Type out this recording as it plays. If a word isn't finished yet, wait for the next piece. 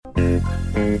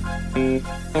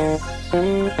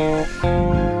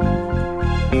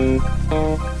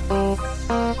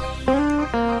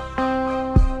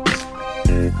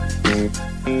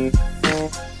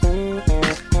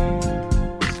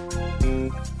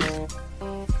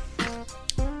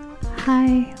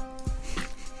Hi.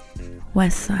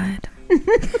 West Side.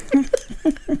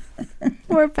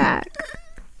 We're back.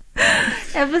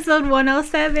 Episode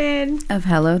 107 of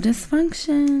Hello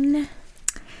Dysfunction.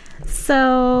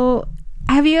 So,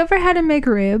 have you ever had a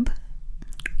McRib?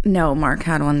 No, Mark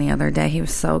had one the other day. He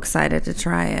was so excited to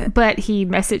try it. But he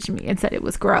messaged me and said it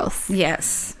was gross.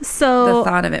 Yes. So, the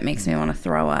thought of it makes me want to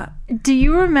throw up. do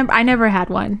you remember? I never had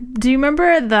one. Do you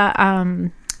remember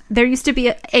there used to be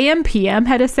a AM PM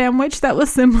had a sandwich that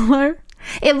was similar?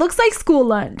 It looks like school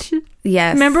lunch.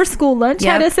 Yes. Remember school lunch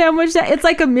Yep. had a sandwich that it's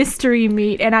like a mystery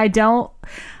meat, and I don't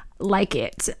like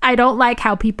it. I don't like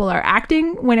how people are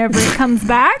acting whenever it comes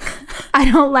back. I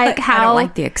don't like how I don't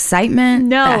like the excitement.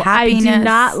 No, the happiness. I do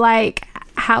not like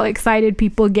how excited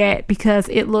people get because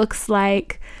it looks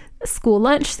like a school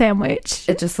lunch sandwich.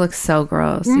 It just looks so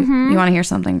gross. You want to hear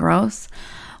something gross?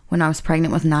 When I was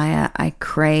pregnant with Naya, I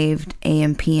craved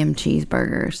AM PM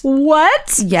cheeseburgers.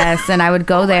 What? Yes, and I would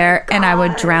go there and I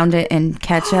would drown it in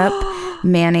ketchup,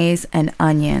 mayonnaise, and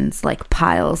onions, like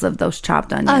piles of those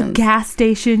chopped onions. A gas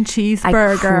station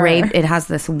cheeseburger. It has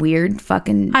this weird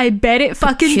fucking I bet it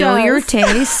fucking peculiar does.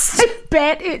 taste. I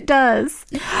bet it does.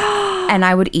 And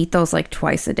I would eat those like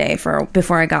twice a day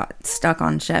before I got stuck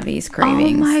on Chevy's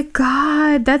cravings. Oh my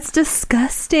God, that's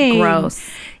disgusting. Gross.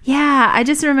 Yeah, I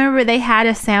just remember they had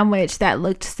a sandwich that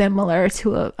looked similar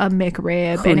to a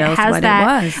McRib. Who and knows it has what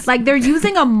that, it was? like they're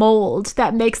using a mold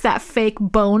that makes that fake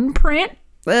bone print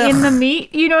in the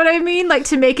meat. You know what I mean? Like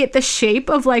to make it the shape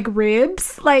of like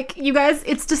ribs. Like you guys,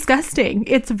 it's disgusting.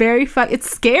 It's very it's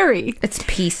scary. It's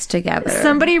pieced together.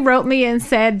 Somebody wrote me and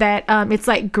said that it's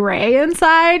like gray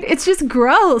inside. It's just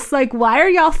gross. Like, why are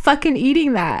y'all fucking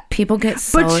eating that? People get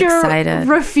so But you're excited.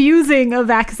 refusing a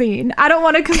vaccine. I don't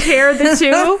want to compare the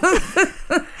two,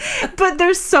 but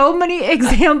there's so many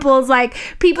examples. Like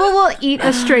people will eat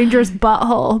a stranger's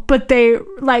butthole, but they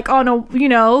like on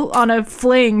a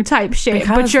fling type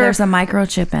shit. Because there's a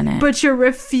microchip in it. But you're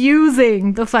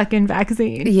refusing the fucking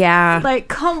vaccine. Yeah. Like,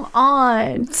 come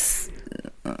on.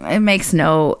 It makes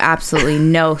absolutely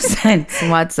no sense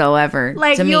whatsoever.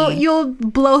 Like to me. you'll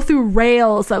blow through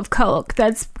rails of Coke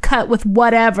that's cut with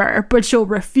whatever, but you'll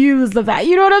refuse the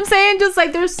vaccine. You know what I'm saying? Just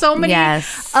like there's so many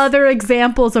other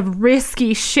examples of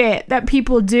risky shit that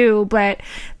people do, but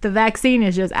the vaccine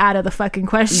is just out of the fucking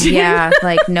question. Yeah,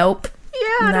 like nope.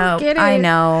 Yeah, I don't get it. I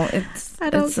know.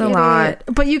 It's a lot.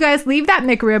 But you guys leave that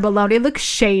McRib alone. It looks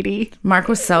shady. Mark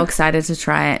was so excited to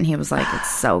try it and he was like, it's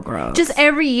so gross. Just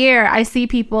every year I see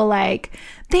people like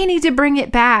they need to bring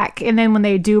it back, and then when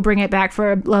they do bring it back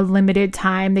for a limited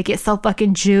time, they get so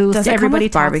fucking juiced. Does it Everybody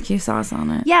come with barbecue sauce on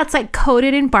it? Yeah, it's like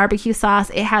coated in barbecue sauce.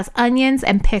 It has onions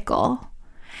and pickle.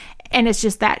 And it's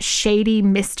just that shady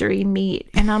mystery meat.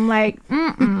 And I'm like,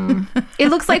 It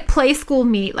looks like play school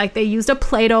meat. Like they used a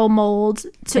Play-Doh mold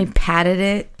They patted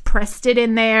it. pressed it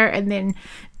in there, and then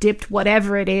dipped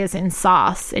whatever it is in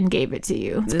sauce and gave it to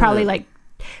you. It's probably like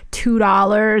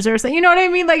 $2 or something. You know what I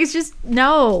mean? Like it's just,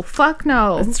 no. Fuck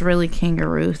no. It's really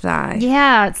kangaroo thigh.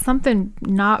 Yeah, it's something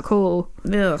not cool.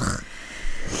 Ugh.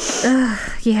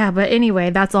 Yeah, but anyway,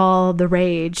 that's all the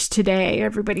rage today.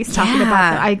 Everybody's talking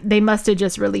about that. They must have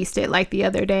just released it like the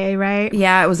other day, right?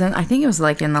 Yeah, I think it was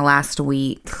like in the last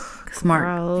week. Mark,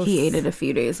 Gross. he ate it a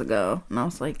few days ago, and I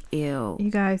was like, "Ew, You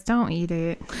guys don't eat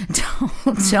it.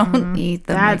 don't eat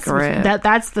the McRib."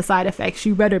 That's the side effects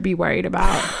you better be worried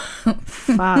about.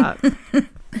 Fuck.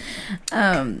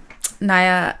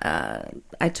 Naya,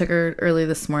 I took her early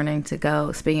this morning to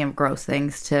go. Speaking of gross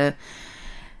things,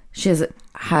 she has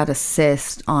had a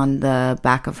cyst on the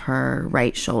back of her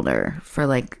right shoulder for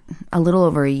like a little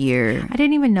over a year. I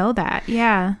didn't even know that.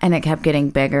 Yeah. And it kept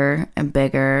getting bigger and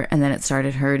bigger, and then it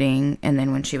started hurting. And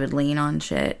then when she would lean on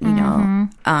shit,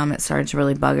 it started to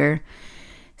really bug her.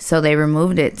 So they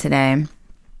removed it today, and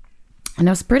it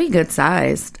was pretty good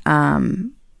sized.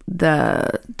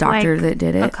 The doctor that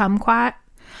did it, a kumquat.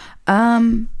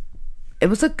 it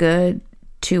was a good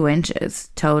 2 inches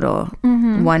total.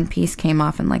 One piece came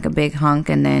off in like a big hunk,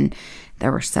 and then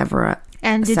there were several.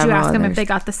 And did you ask them if they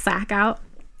got the sack out?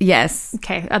 Yes.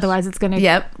 Okay. Otherwise, it's going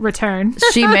to return.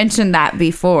 She mentioned that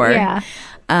before. Yeah.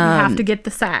 You have to get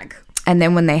the sack. And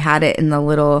then when they had it in the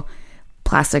little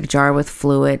plastic jar with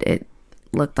fluid, it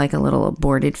looked like a little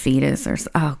aborted fetus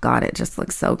oh God, it just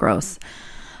looks so gross.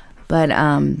 But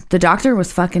the doctor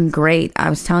was fucking great. I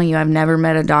was telling you, I've never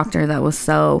met a doctor that was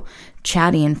so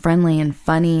chatty and friendly and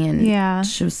funny, and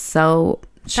she was so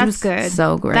That's good.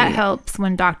 So great. That helps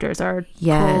when doctors are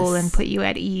cool and put you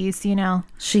at ease, you know.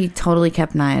 She totally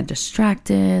kept Naya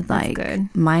distracted, like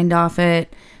good. Mind off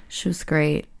it. She was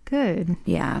great. Good.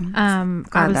 Yeah.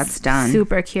 I was that's done.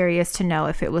 Super curious to know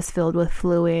if it was filled with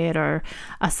fluid or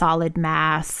a solid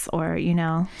mass, or, you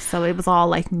know. So it was all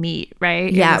like meat,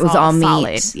 right? Yeah, it was all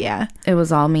solid. meat. Yeah. It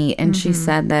was all meat. And she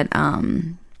said that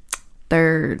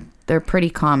they're pretty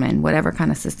common. Whatever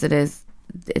kind of cyst it is,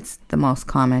 it's the most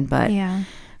common, but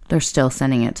they're still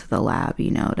sending it to the lab,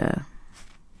 you know, to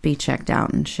be checked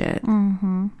out and shit.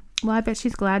 Mm-hmm. Well, I bet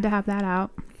she's glad to have that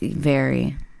out.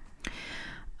 Very.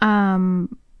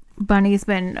 Bunny's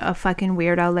been a fucking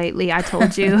weirdo lately. I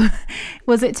told you.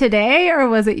 Was it today or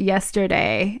was it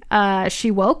yesterday?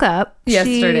 She woke up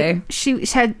yesterday. She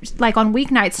had, like, on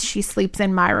weeknights she sleeps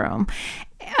in my room.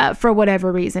 For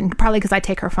whatever reason, probably because I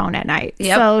take her phone at night.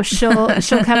 So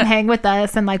she'll come hang with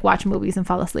us and like watch movies and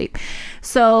fall asleep.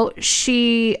 So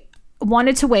she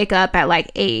wanted to wake up at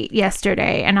like 8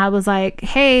 yesterday, and I was like,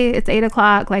 hey, it's 8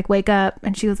 o'clock, like wake up.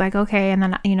 And she was like, okay. And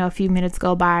then, you know, a few minutes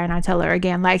go by and I tell her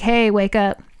again, like, hey, wake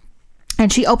up.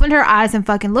 And she opened her eyes and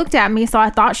fucking looked at me, so I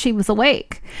thought she was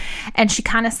awake. And she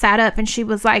kind of sat up and she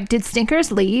was like, did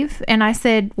Stinkers leave? And I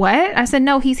said, what? I said,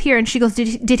 no, he's here. And she goes,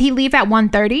 did he leave at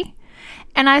 1:30?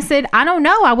 And I said, I don't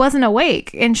know. I wasn't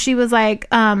awake. And she was like,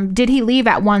 did he leave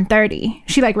at 1:30?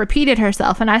 She like repeated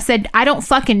herself. And I said, I don't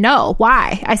fucking know.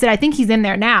 Why? I said, I think he's in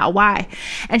there now. Why?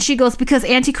 And she goes, because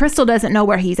Auntie Crystal doesn't know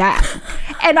where he's at.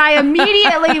 And I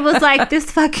immediately was like, this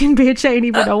fucking bitch ain't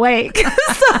even awake.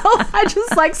 So I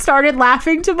just like started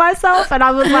laughing to myself. And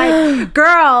I was like,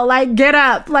 girl, like get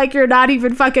up. Like you're not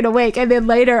even fucking awake. And then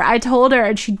later I told her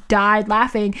and she died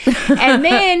laughing. And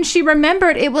then she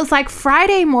remembered it was like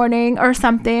Friday morning or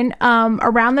something,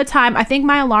 around the time I think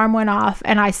my alarm went off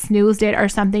and I snoozed it or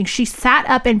something. She sat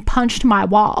up and punched my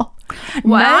wall.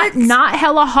 What? Not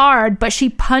hella hard, but she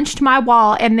punched my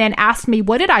wall and then asked me,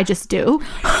 what did I just do?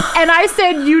 And I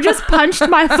said, you just punched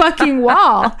my fucking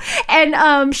wall.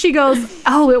 And she goes,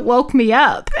 oh, it woke me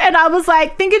up. And I was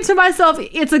like thinking to myself,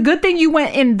 it's a good thing you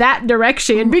went in that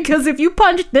direction, because if you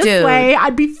punched this way,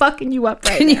 I'd be fucking you up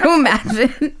right Can now. you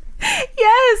imagine?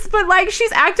 Yes, but like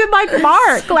she's acting like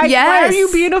Mark. Like, why are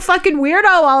you being a fucking weirdo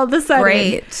all of a sudden?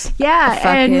 Great.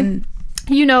 Yeah, and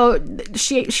you know,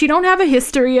 she don't have a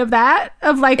history of that,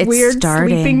 of like weird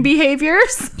sleeping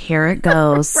behaviors. Here it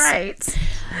goes. Right.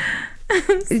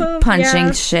 So,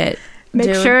 punching shit.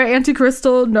 Make sure Auntie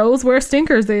Crystal knows where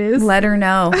Stinkers is. Let her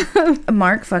know.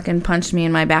 Mark fucking punched me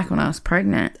in my back when I was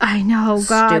pregnant. I know.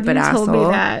 God, Stupid you asshole. told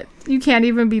me that. You can't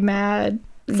even be mad.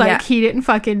 It's like he didn't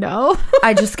fucking know.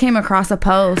 I just came across a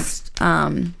post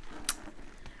from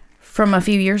a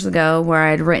few years ago where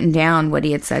I'd written down what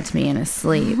he had said to me in his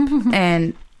sleep.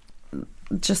 And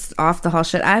just off the whole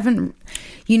shit. I haven't,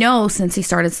 you know, since he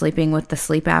started sleeping with the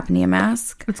sleep apnea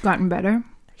mask. It's gotten better.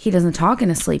 He doesn't talk in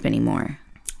his sleep anymore.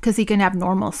 Because he can have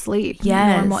normal sleep.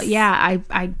 Yes.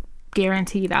 I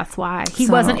guarantee that's why. He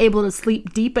wasn't able to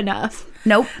sleep deep enough.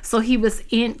 Nope. So he was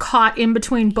caught in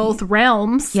between both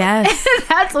realms. Yes.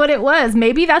 That's what it was.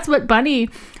 Maybe that's what Bunny,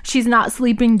 she's not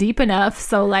sleeping deep enough.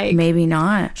 So like maybe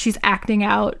not. She's acting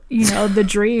out, you know, the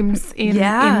dreams in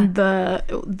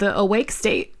the awake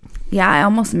state. Yeah, I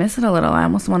almost miss it a little. I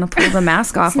almost want to pull the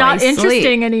mask off. It's not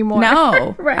interesting anymore.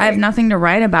 No. Right. I have nothing to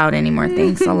write about anymore.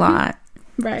 Thanks a lot.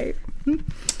 Right.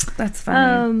 That's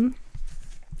funny.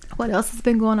 What else has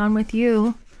been going on with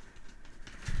you?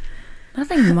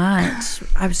 Nothing much.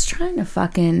 I was trying to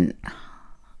fucking...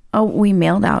 Oh, we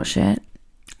mailed out shit.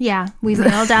 Yeah, we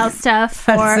mailed out stuff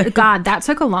for... God, that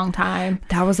took a long time.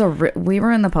 That was we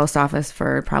were in the post office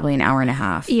for probably an hour and a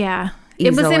half. Yeah. Easily.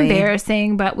 It was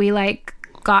embarrassing, but we like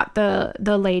got the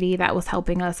lady that was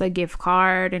helping us a gift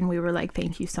card, and we were like,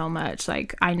 thank you so much.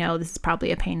 Like, I know this is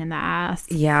probably a pain in the ass.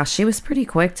 Yeah, she was pretty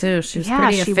quick too. She was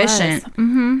pretty efficient.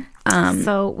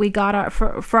 So we got our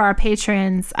for our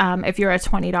patrons, if you're a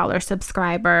 $20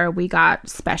 subscriber, we got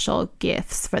special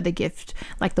gifts for the gift,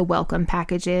 like the welcome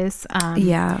packages.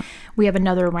 We have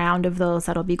another round of those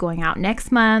that'll be going out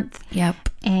next month. Yep.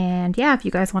 And yeah, if you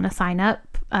guys want to sign up,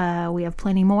 we have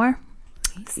plenty more.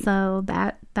 So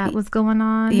that was going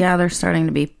on. Yeah, they're starting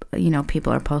to be, you know,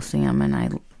 people are posting them,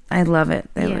 and I love it.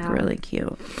 They look really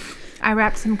cute. I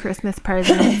wrapped some Christmas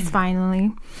presents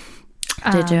finally.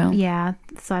 Did you? Yeah.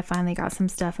 So I finally got some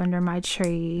stuff under my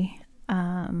tree.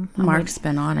 Mark's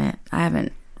been on it. I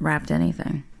haven't wrapped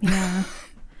anything. Yeah.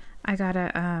 I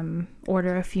gotta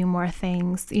order a few more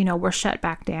things. You know, we're shut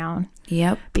back down.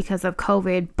 Yep. Because of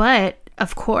COVID. But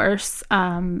of course,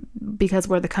 because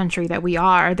we're the country that we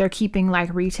are, they're keeping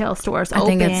like retail stores open. I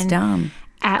think it's dumb.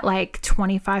 at like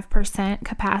 25%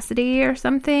 capacity or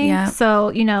something. Yeah. So,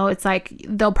 you know, it's like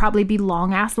there'll probably be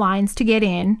long ass lines to get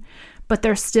in, but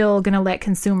they're still going to let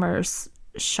consumers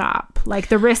shop. Like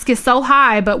the risk is so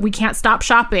high, but we can't stop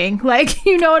shopping. Like,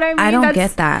 you know what I mean? I don't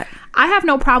get that. I have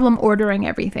no problem ordering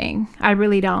everything. I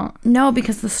really don't. No,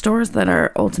 because the stores that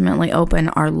are ultimately open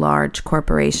are large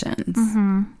corporations.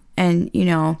 Mm-hmm. And, you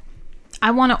know,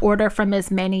 I want to order from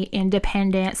as many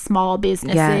independent small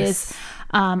businesses. Yes.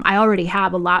 I already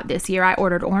have a lot this year. I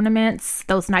ordered ornaments,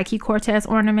 those Nike Cortez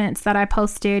ornaments that I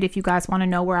posted. If you guys want to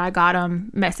know where I got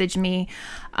them, message me.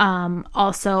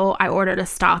 Also, I ordered a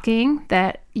stocking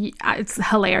that it's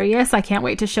hilarious. I can't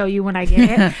wait to show you when I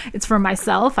get it. It's for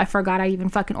myself. I forgot I even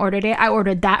fucking ordered it. I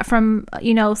ordered that from,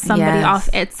 you know, somebody off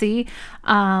Etsy.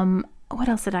 What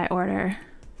else did I order?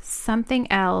 Something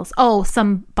else. Oh,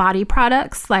 some body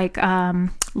products like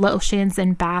lotions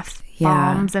and bath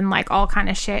bombs and like all kind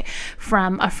of shit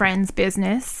from a friend's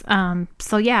business.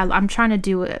 So yeah, I'm trying to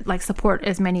do it, like support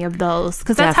as many of those,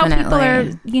 because that's how people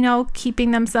are, you know,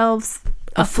 keeping themselves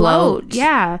afloat.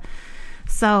 Yeah.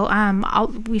 So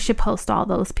we should post all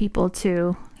those people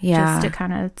too, just to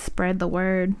kind of spread the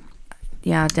word.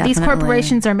 Yeah, definitely. These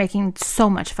corporations are making so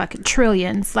much fucking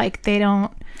trillions. Like they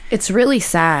don't. It's really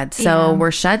sad. So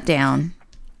we're shut down.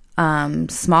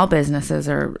 Small businesses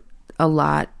are a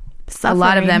lot. Suffering. A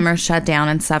lot of them are shut down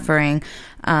and suffering.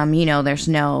 You know, there's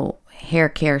no hair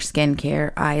care, skin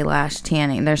care, eyelash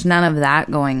tanning. There's none of that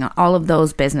going on. All of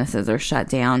those businesses are shut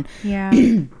down. Yeah.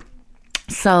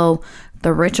 So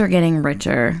the rich are getting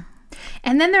richer.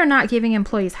 And then they're not giving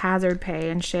employees hazard pay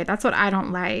and shit. That's what I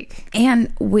don't like.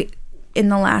 And in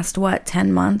the last,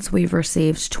 10 months, we've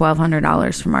received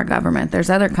 $1,200 from our government. There's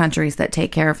other countries that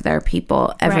take care of their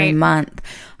people every month.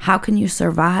 How can you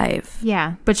survive?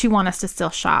 Yeah, but you want us to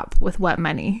still shop with what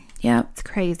money? Yeah. It's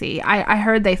crazy. I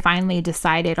heard they finally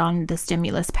decided on the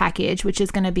stimulus package, which is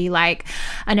going to be like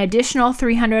an additional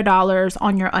 $300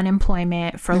 on your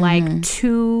unemployment for like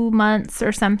 2 months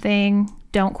or something.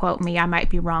 Don't quote me. I might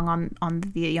be wrong on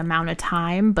the amount of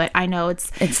time, but I know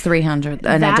it's $300,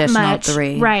 an additional much,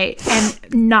 $300, right?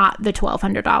 And not the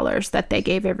 $1,200 that they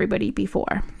gave everybody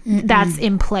before. Mm-mm. That's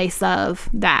in place of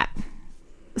that.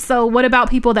 So what about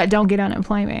people that don't get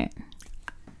unemployment?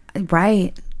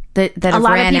 Right. That a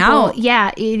lot ran of people, out.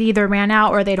 Yeah, it either ran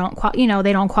out or they don't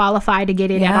they don't qualify to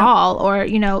get it at all,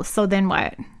 or so then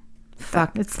what?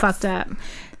 Fuck, it's fucked up.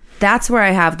 That's where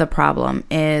I have the problem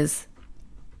is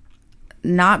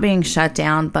not being shut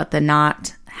down, but the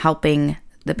not helping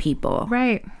the people.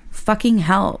 Right. Fucking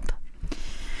help.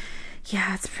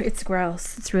 Yeah, it's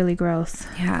gross. It's really gross.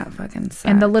 Yeah, it fucking sucks.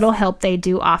 And the little help they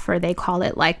do offer, they call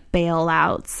it like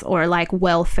bailouts or like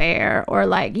welfare or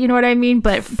like, you know what I mean?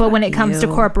 But when it comes to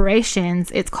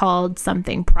corporations, it's called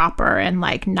something proper and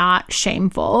like not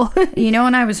shameful. You know,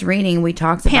 when I was reading, we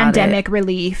talked about pandemic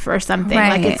relief or something.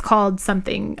 Right. Like it's called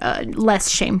something less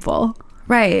shameful.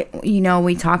 Right. You know,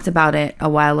 we talked about it a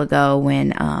while ago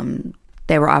when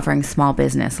they were offering small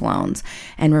business loans.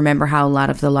 And remember how a lot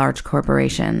of the large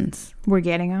corporations were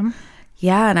getting them?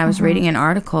 Yeah. And I was reading an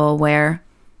article where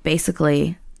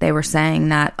basically they were saying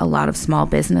that a lot of small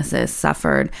businesses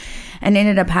suffered and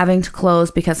ended up having to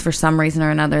close because for some reason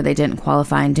or another they didn't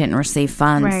qualify and didn't receive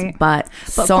funds. Right. But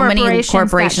so many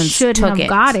corporations that shouldn't have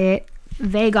got it.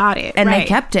 They got it. And they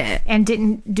kept it. And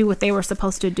didn't do what they were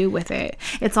supposed to do with it.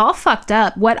 It's all fucked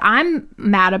up. What I'm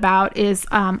mad about is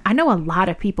I know a lot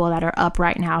of people that are up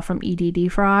right now from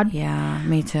EDD fraud. Yeah,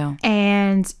 me too.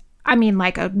 And I mean,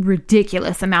 like a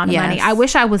ridiculous amount of money. I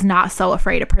wish I was not so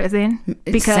afraid of prison.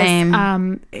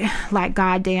 Because, like,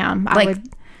 goddamn. I would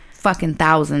fucking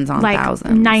thousands on like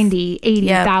thousands. 90,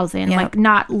 80,000. Yep. Like,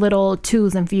 not little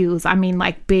twos and fews. I mean,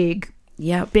 like, big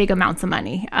amounts of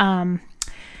money.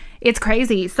 It's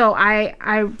crazy. So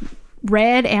I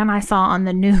read and I saw on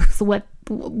the news what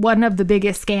one of the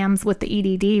biggest scams with the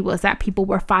EDD was that people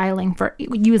were filing for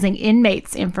using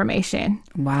inmates' information.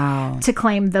 Wow. To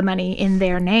claim the money in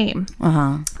their name.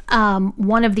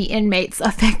 One of the inmates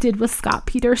affected was Scott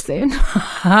Peterson. People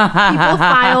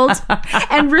filed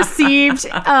and received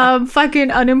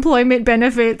fucking unemployment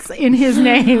benefits in his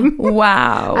name.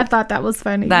 Wow. I thought that was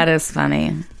funny. That is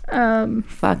funny.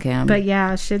 Fuck him. But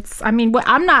yeah, shit's. I mean,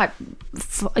 I'm not,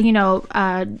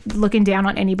 looking down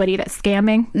on anybody that's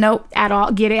scamming. Nope, at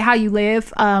all. Get it how you live.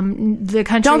 The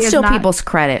country don't steal people's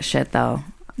credit, shit though.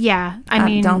 Yeah, I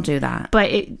mean, don't do that.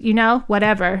 But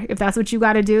whatever. If that's what you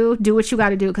got to do what you got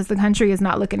to do because the country is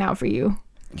not looking out for you.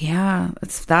 Yeah,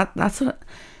 that's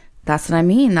what I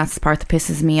mean. That's the part that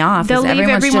pisses me off. They'll leave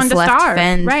everyone to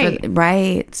starve.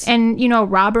 Right.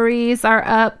 And, robberies are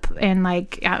up. And,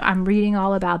 like, I'm reading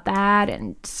all about that.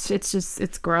 And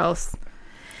it's gross.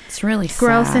 It's really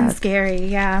gross sad. and scary.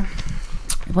 Yeah.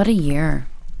 What a year.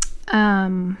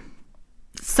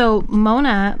 So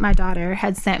Mona, my daughter,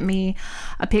 had sent me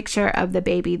a picture of the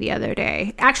baby the other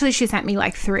day. Actually, she sent me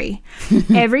like 3.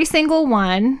 Every single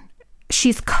one,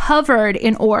 she's covered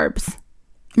in orbs.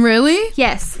 Really?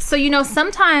 Yes. So,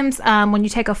 sometimes when you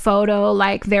take a photo,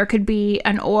 like there could be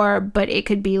an orb, but it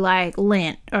could be like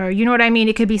lint or you know what I mean?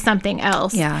 It could be something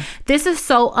else. Yeah. This is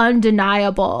so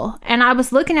undeniable. And I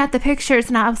was looking at the pictures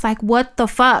and I was like, what the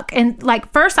fuck? And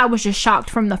like first I was just shocked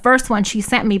from the first one she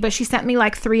sent me, but she sent me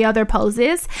like 3 other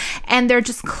poses and they're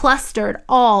just clustered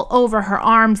all over her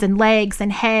arms and legs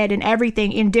and head and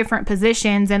everything in different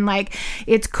positions. And like,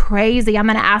 it's crazy. I'm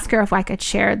going to ask her if I could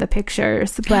share the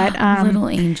pictures, but little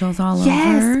angels all over.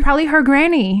 Yes, probably her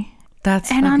granny.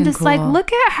 That's and I'm just cool. like,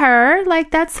 look at her.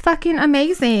 Like, that's fucking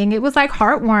amazing. It was like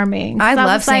heartwarming. I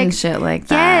love seeing shit like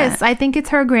that. Yes, I think it's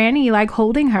her granny like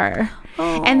holding her.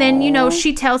 Aww. And then,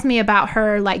 she tells me about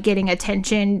her like getting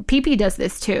attention. Pee does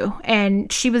this too.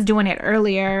 And she was doing it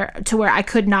earlier to where I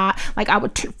could not, like I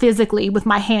would physically with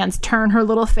my hands turn her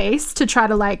little face to try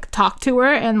to like talk to her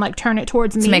and like turn it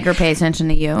towards me. To make her pay attention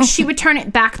to you. She would turn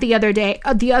it back the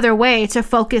other way to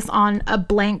focus on a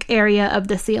blank area of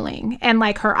the ceiling. And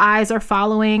like her eyes are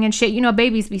following and shit.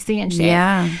 Babies be seeing shit.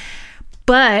 Yeah.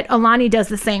 But Alani does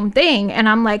the same thing. And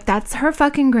I'm like, that's her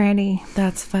fucking granny.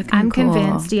 That's fucking I'm cool.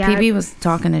 convinced, yeah. PB was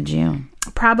talking to June.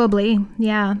 Probably,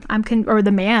 yeah. Or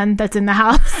the man that's in the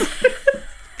house.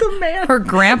 The man. Her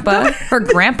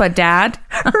grandpa dad.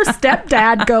 Her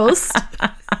stepdad ghost.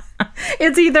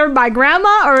 It's either my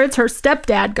grandma or it's her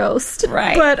stepdad ghost.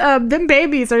 Right. But them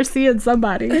babies are seeing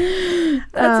somebody.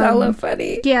 That's hella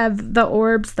funny. Yeah, the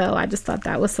orbs, though. I just thought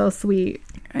that was so sweet.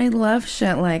 I love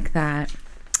shit like that.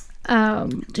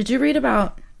 Did you read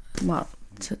about, not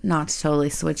to totally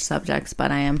switch subjects,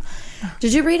 but I am.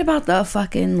 Did you read about the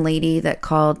fucking lady that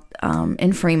called,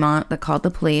 in Fremont, that called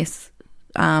the police?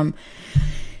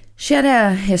 She had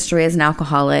a history as an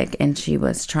alcoholic and she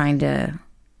was trying to,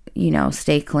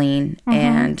 stay clean,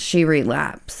 and she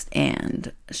relapsed,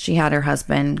 and she had her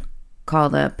husband call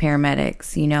the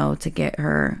paramedics, to get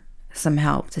her some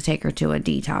help to take her to a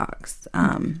detox.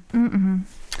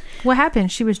 What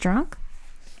happened? She was drunk?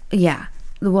 Yeah.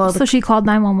 Well, so she called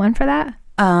 911 for that?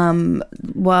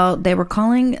 Well, they were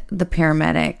calling the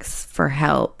paramedics for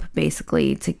help,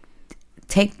 basically, to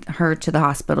take her to the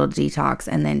hospital to detox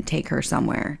and then take her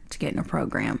somewhere to get in a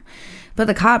program. But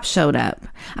the cops showed up.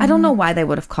 I don't know why they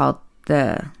would have called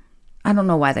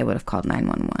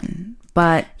 911.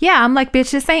 But yeah, I'm like,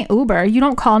 bitch, this ain't Uber. You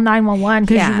don't call 911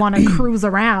 because you want to cruise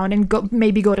around and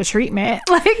maybe go to treatment.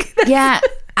 Like, yeah.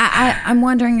 I'm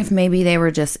wondering if maybe they were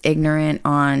just ignorant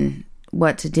on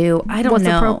what to do. I don't know. What's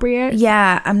appropriate?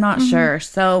 Yeah, I'm not sure.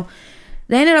 So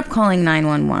they ended up calling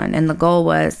 911, and the goal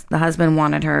was the husband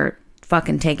wanted her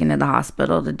fucking taken to the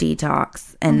hospital to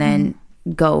detox and then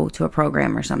go to a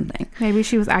program or something. Maybe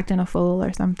she was acting a fool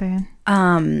or something.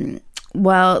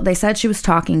 Well, they said she was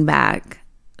talking back.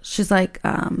 She's like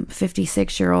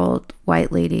 56-year-old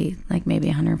white lady, like maybe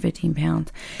 115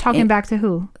 pounds. Talking back to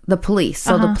who? The police.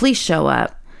 So the police show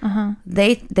up.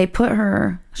 They put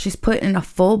her, she's put in a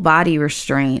full body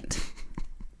restraint,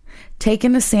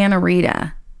 taken to Santa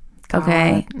Rita,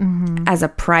 okay, as a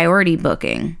priority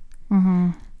booking.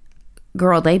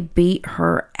 Girl, they beat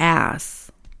her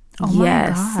ass. Oh my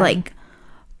God. Like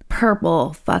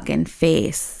purple fucking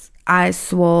face, eyes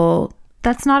swole.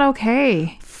 That's not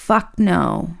okay. Fuck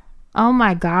no. Oh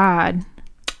my God.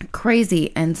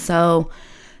 Crazy. And so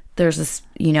there's this,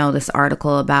 this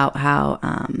article about how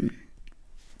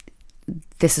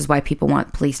this is why people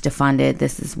want police defunded.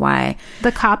 This is why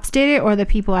the cops did it, or the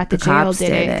people at the jail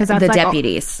did it. Because the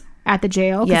deputies at the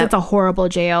jail, because it's a horrible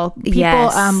jail. People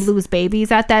lose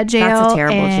babies at that jail. That's a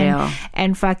terrible jail.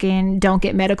 And fucking don't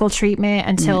get medical treatment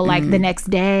until like the next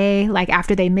day, like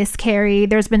after they miscarry.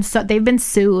 They've been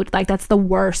sued. Like, that's the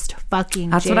worst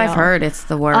fucking That's jail. what I've heard. It's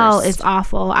the worst. Oh, it's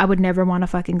awful. I would never want to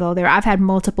fucking go there. I've had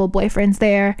multiple boyfriends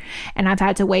there, and I've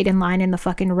had to wait in line in the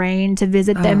fucking rain to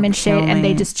visit them and shit, and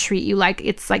they just treat you like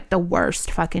it's like the worst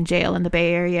fucking jail in the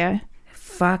Bay Area.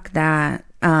 Fuck that.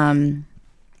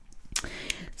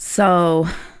 So,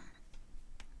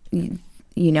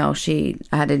 she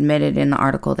had admitted in the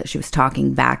article that she was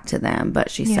talking back to them,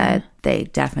 but she said they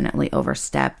definitely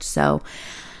overstepped. So,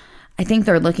 I think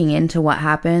they're looking into what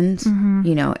happened.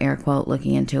 Air quote,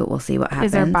 looking into it. We'll see what happens.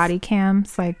 Is there body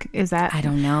cams? Like, is that? I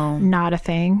don't know. Not a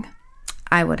thing?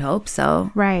 I would hope so.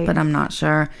 Right. But I'm not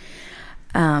sure.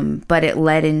 But it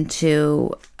led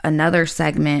into another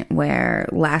segment where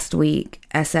last week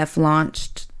SF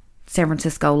launched San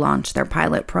Francisco launched their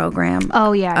pilot program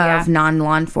of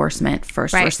non-law enforcement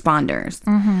first responders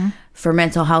for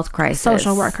mental health crisis.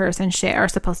 Social workers and shit are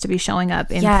supposed to be showing up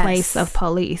in place of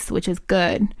police, which is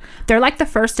good. They're like the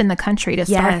first in the country to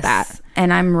start that.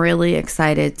 And I'm really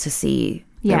excited to see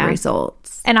the results.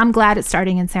 And I'm glad it's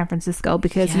starting in San Francisco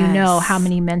because you know how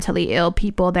many mentally ill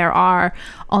people there are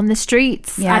on the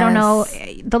streets. I don't know.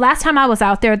 The last time I was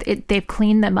out there, they've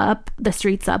cleaned the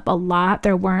streets up a lot.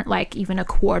 There weren't like even a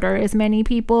quarter as many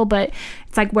people, but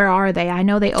it's like, where are they? I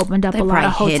know they opened up a lot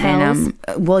of hotels.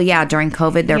 Well, yeah, during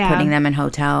COVID, they're putting them in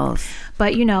hotels.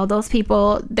 But, you know, those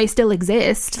people, they still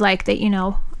exist. Like, they, you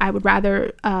know, I would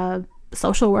rather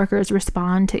social workers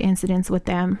respond to incidents with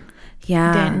them.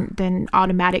 Than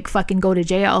automatic fucking go to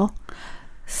jail.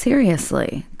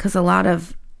 Seriously, because a lot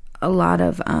of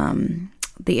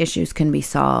the issues can be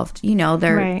solved. You know,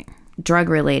 they're drug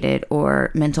related or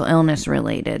mental illness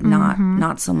related,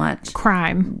 not so much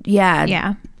crime.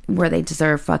 Yeah, where they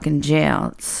deserve fucking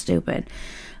jail. It's stupid.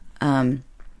 So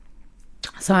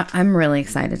I'm really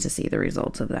excited to see the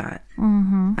results of that.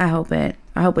 I hope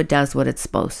it does what it's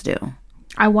supposed to.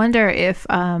 I wonder if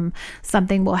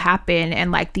something will happen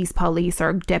and like these police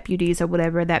or deputies or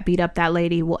whatever that beat up that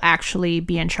lady will actually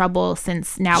be in trouble,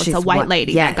 since now it's a white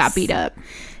lady that got beat up.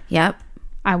 Yep.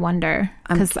 I wonder,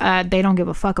 because they don't give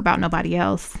a fuck about nobody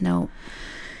else. No.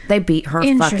 They beat her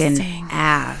fucking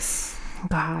ass.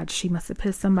 God, she must have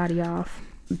pissed somebody off.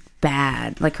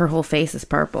 Bad. Like her whole face is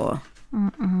purple.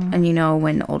 And you know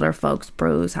when older folks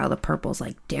bruise, how the purple's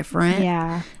like different?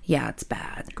 Yeah, it's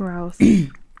bad. Gross.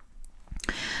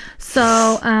 So,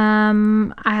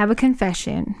 I have a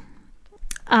confession.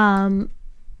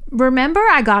 Remember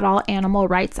I got all animal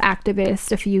rights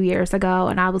activist a few years ago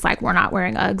and I was like, we're not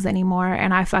wearing Uggs anymore.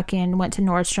 And I fucking went to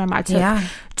Nordstrom. I took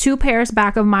 2 pairs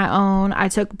back of my own. I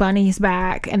took bunnies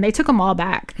back and they took them all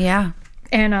back. Yeah.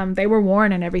 And they were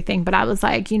worn and everything. But I was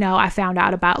like, you know, I found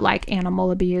out about like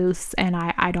animal abuse and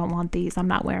I don't want these. I'm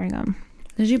not wearing them.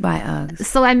 Did you buy Uggs?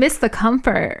 So I miss the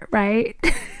comfort, right?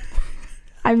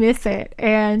 I miss it.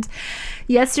 And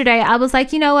yesterday I was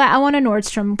like, you know what? I want a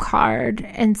Nordstrom card.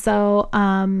 And so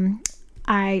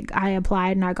I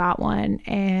applied and I got one.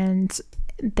 And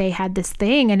they had this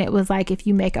thing. And it was like, if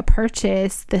you make a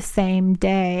purchase the same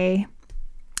day,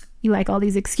 you like all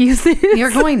these excuses. You're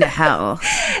going to hell.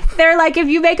 They're like, if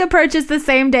you make a purchase the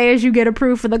same day as you get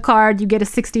approved for the card, you get a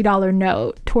 $60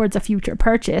 note towards a future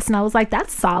purchase. And I was like,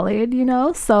 that's solid, you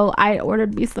know? So I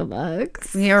ordered me some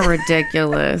Uggs. You're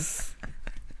ridiculous.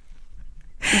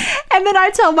 And then I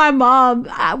tell my mom,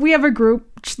 we have a group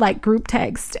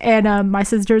text, and my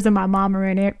sisters and my mom are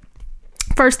in it.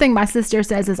 First thing my sister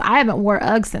says is, I haven't wore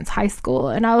Uggs since high school.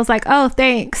 And I was like, oh,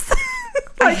 thanks.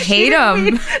 I hate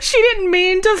them. She didn't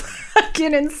mean to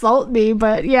fucking insult me,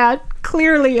 but yeah,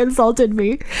 clearly insulted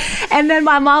me. And then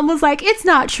my mom was like, it's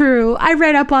not true. I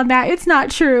read up on that. It's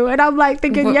not true. And I'm like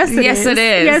thinking, yes, it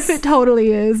is. Yes, it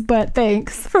totally is. But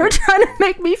thanks for trying to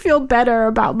make me feel better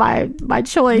about my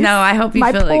choice. No, I hope you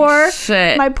feel like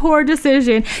shit. My poor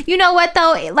decision. You know what,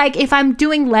 though? Like, if I'm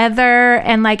doing leather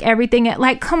and like everything,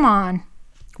 like, come on.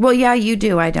 Well, yeah, you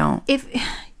do. I don't. If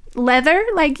leather,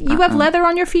 like you have leather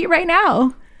on your feet right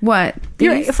now. What?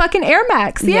 Your fucking Air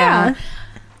Max. Yeah.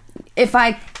 If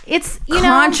it's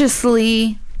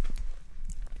consciously,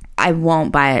 I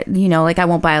won't buy it. You know, like I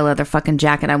won't buy a leather fucking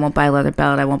jacket. I won't buy a leather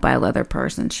belt. I won't buy a leather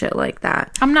purse and shit like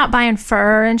that. I'm not buying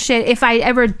fur and shit. If I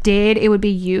ever did, it would be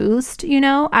used. You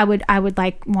know, I would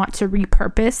like want to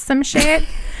repurpose some shit.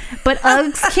 But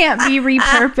Uggs can't be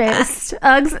repurposed.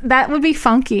 Uggs, that would be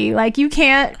funky. Like, you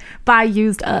can't buy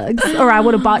used Uggs, or I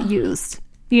would have bought used.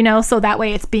 You know, so that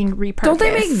way it's being repurposed. Don't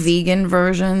they make vegan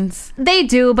versions? They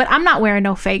do, but I'm not wearing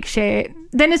no fake shit.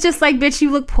 Then it's just like, bitch, you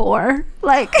look poor.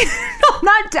 Like,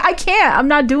 I can't. I'm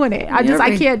not doing it.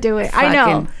 I can't do it. I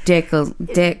know. Dick.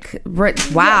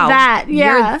 Wow. That,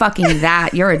 yeah. You're fucking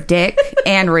that. You're a dick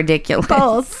and ridiculous.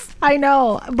 Both. I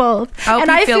know, both.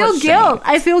 I feel guilt.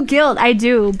 I feel guilt. I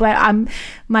do, but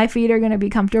my feet are gonna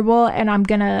be comfortable, and I'm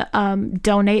gonna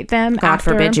donate them. God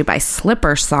forbid you buy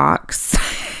slipper socks.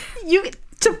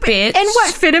 Bitch. And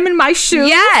what, fit them in my shoes?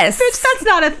 Yes. Bitch, that's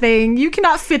not a thing. You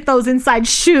cannot fit those inside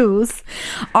shoes.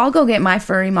 I'll go get my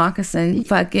furry moccasin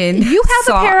fucking You have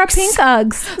socks. A pair of pink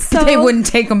Uggs. So they wouldn't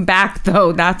take them back,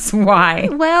 though. That's why.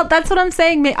 Well, that's what I'm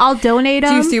saying. I'll donate them.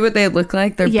 Do you see what they look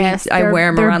like? I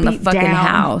wear them around the fucking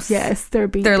house. Yes, they're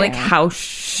beat They're down. like house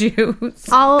shoes.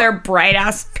 They're bright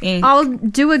ass pink. I'll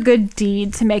do a good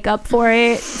deed to make up for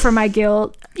it, for my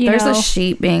guilt. There's a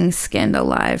sheep being skinned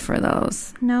alive for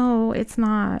those. No, it's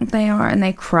not. They are, and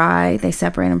they cry. They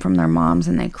separate them from their moms,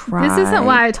 and they cry. This isn't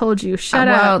why I told you. Shut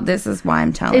up. Well, this is why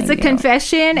I'm telling you. It's a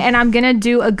confession, and I'm gonna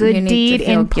do a good deed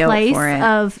in place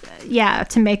of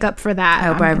to make up for that. I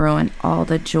hope I ruined all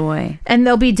the joy. And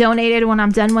they'll be donated when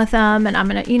I'm done with them, and I'm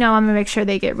gonna make sure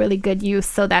they get really good use,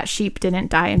 so that sheep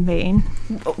didn't die in vain.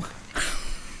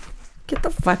 Get the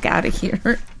fuck out of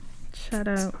here. Shut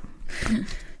up.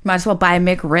 Might as well buy a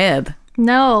McRib.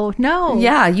 No.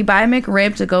 Yeah, you buy a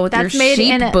McRib to go with your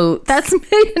sheep boots. That's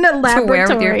made in a laboratory.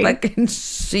 To wear with your fucking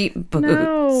sheep boots.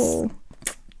 No.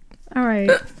 All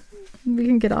right. We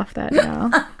can get off that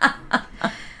now.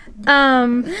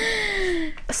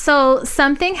 So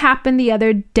something happened the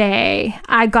other day.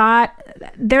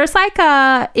 There's like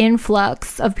a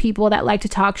influx of people that like to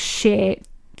talk shit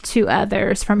to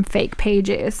others from fake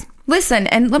pages. Listen,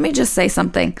 and let me just say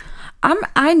something.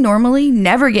 I normally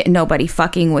never get nobody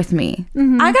fucking with me.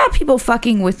 Mm-hmm. I got people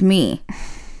fucking with me.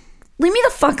 Leave me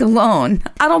the fuck alone.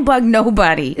 I don't bug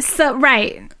nobody. So,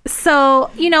 right.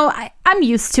 So, I'm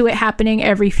used to it happening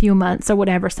every few months or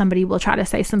whatever. Somebody will try to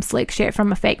say some slick shit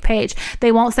from a fake page.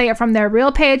 They won't say it from their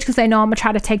real page because they know I'm going to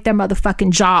try to take their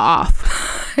motherfucking jaw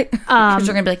off. Because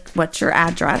you're going to be like, what's your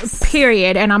address?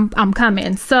 Period. And I'm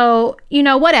coming. So,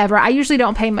 whatever. I usually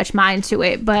don't pay much mind to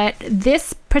it. But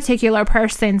this particular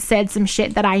person said some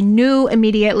shit that I knew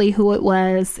immediately who it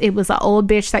was. It was an old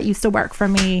bitch that used to work for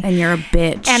me. And you're a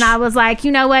bitch. And I was like,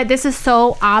 you know what? This is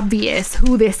so obvious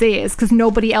who this is because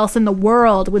nobody else in the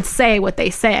world would say what they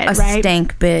said, right? A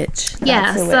stank bitch.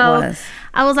 That's who it was.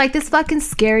 I was like, this fucking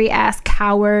scary ass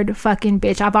coward fucking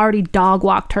bitch. I've already dog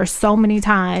walked her so many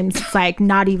times. It's like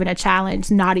not even a challenge,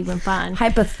 not even fun.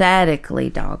 Hypothetically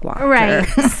dog walked her. Right.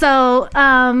 So,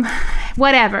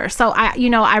 whatever. So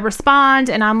I respond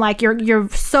and I'm like, you're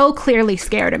so clearly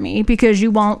scared of me because you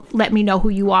won't let me know who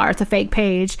you are. It's a fake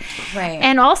page. Right.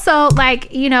 And also like,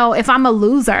 if I'm a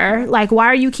loser, like why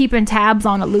are you keeping tabs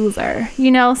on a loser?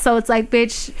 So it's like,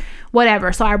 bitch,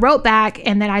 whatever. So I wrote back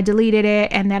and then I deleted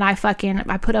it and then I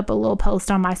put up a little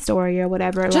post on my story or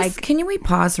whatever. Can we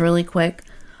pause really quick?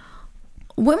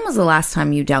 When was the last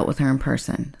time you dealt with her in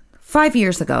person? 5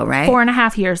 years ago, right?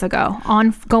 4.5 years ago.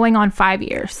 Going on 5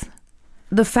 years.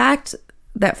 The fact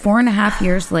that 4.5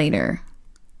 years later,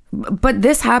 but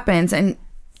this happens, and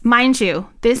mind you,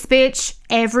 this bitch,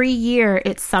 every year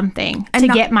it's something to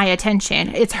get my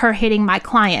attention. It's her hitting my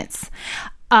clients.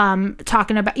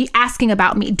 Asking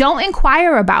about me. Don't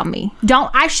inquire about me.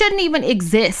 I shouldn't even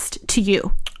exist to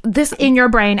you. This in your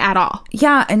brain at all.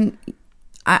 Yeah, and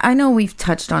I know we've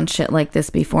touched on shit like this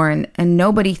before, and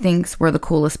nobody thinks we're the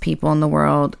coolest people in the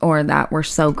world or that we're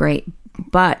so great,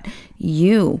 but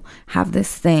you have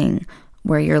this thing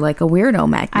where you're like a weirdo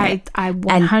magnet. I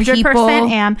 100%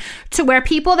 am. To where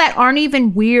people that aren't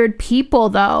even weird people,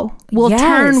 though, will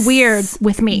turn weird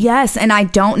with me. Yes, and I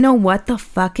don't know what the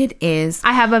fuck it is.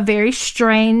 I have a very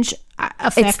strange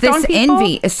effect on people. It's this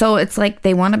envy. So it's like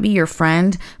they want to be your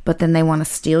friend, but then they want to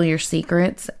steal your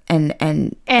secrets and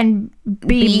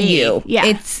be you. Yeah.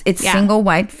 It's single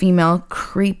white female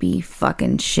creepy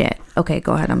fucking shit. Okay,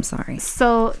 go ahead. I'm sorry.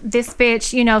 So this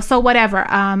bitch, so whatever.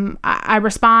 I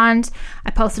respond. I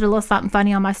posted a little something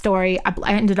funny on my story.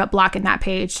 I ended up blocking that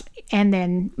page and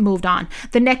then moved on.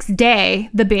 The next day,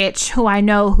 the bitch, who I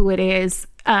know who it is,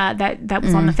 that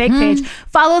was on the fake page,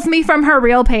 follows me from her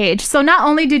real page. So not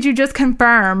only did you just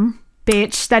confirm,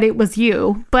 bitch, that it was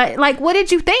you, but like, what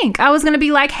did you think? I was gonna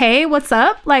be like, hey, what's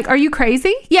up? Like, are you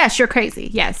crazy? Yes, you're crazy.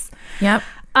 Yes. Yep.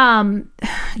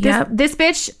 This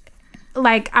bitch,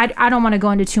 like, I don't want to go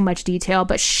into too much detail,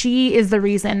 but she is the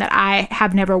reason that I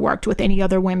have never worked with any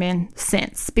other women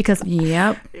since, because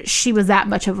she was that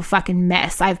much of a fucking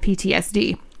mess. I have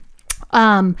PTSD.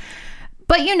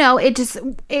 But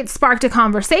it sparked a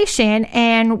conversation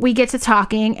and we get to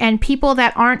talking, and people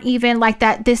that aren't even like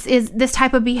that, this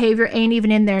type of behavior ain't even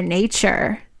in their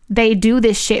nature. They do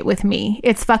this shit with me.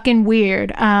 It's fucking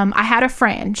weird. I had a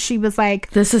friend. She was like,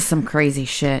 this is some crazy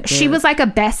shit, dude. She was like a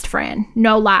best friend.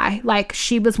 No lie. Like,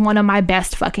 she was one of my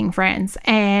best fucking friends.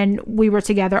 And we were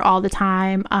together all the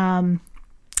time.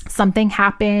 Something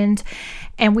happened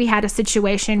and we had a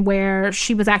situation where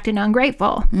she was acting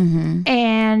ungrateful. Mm-hmm.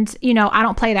 And, I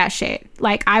don't play that shit.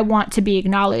 Like, I want to be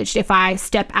acknowledged if I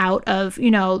step out of,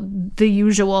 the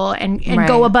usual and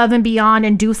go above and beyond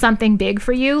and do something big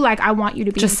for you. Like, I want you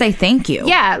to be... Just say thank you.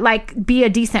 Yeah, like, be a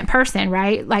decent person,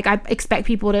 right? Like, I expect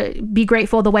people to be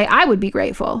grateful the way I would be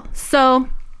grateful. So...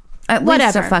 At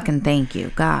least a fucking thank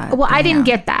you. God. Well, damn. I didn't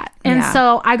get that. And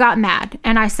so I got mad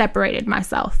and I separated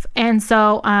myself. And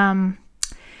so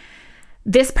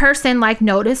this person like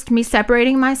noticed me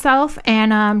separating myself,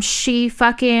 and she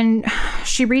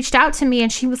reached out to me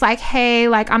and she was like, hey,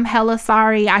 like, I'm hella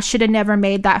sorry, I should have never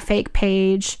made that fake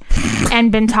page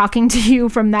and been talking to you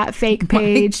from that fake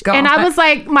page. And I was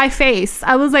like,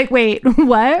 I was like, wait,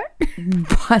 what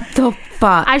the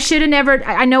fuck? I should have never,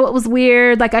 I know it was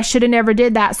weird, like I should have never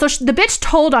did that. So the bitch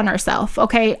told on herself.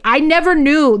 Okay, I never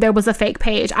knew there was a fake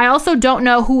page. I also don't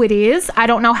know who it is. I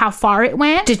don't know how far it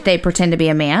went. Did they pretend to be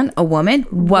a man, a woman?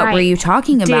 What were you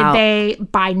talking about? Did they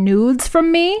buy nudes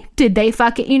from me? Did they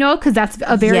fucking, because that's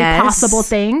a very possible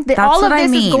thing. All of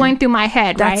this is going through my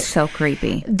head, right? That's so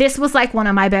creepy. This was like one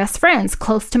of my best friends,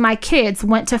 close to my kids,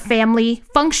 went to family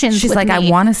functions. She's like, I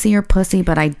want to see your pussy,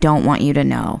 but I don't want you to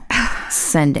know.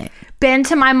 Send it. Been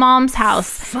to my mom's house.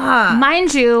 Fuck.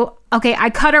 Mind you, okay, I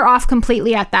cut her off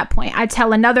completely at that point. I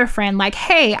tell another friend, like,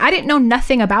 hey, I didn't know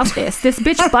nothing about this. This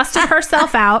bitch busted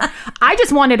herself out. I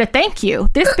just wanted to thank you.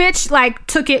 This bitch, like,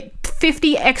 took it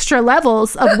 50 extra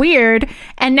levels of weird,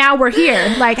 and now we're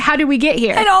here. Like, how did we get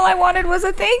here? And all I wanted was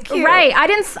a thank you. Right. I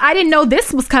didn't know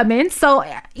this was coming. So,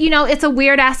 it's a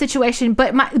weird ass situation.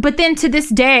 But then to this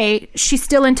day, she's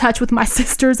still in touch with my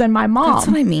sisters and my mom. That's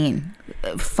what I mean.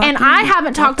 And I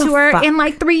haven't talked to her in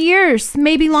like 3 years,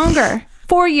 maybe longer.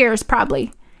 4 years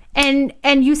probably. And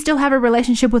you still have a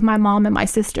relationship with my mom and my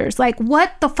sisters. Like,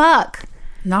 what the fuck?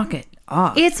 Knock it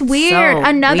off. It's weird. So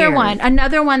another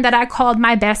one that I called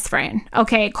my best friend.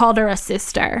 Okay, called her a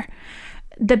sister.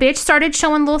 The bitch started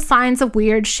showing little signs of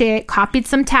weird shit, copied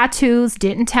some tattoos,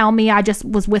 didn't tell me. I just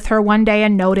was with her one day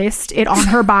and noticed it on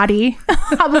her body.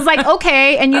 I was like,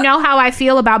 okay. And you know how I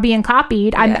feel about being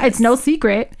copied. Yes. It's no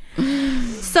secret.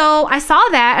 So I saw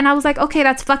that and I was like, okay,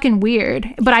 that's fucking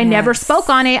weird. But I never spoke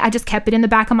on it. I just kept it in the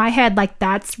back of my head. Like,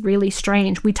 that's really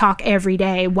strange. We talk every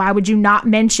day. Why would you not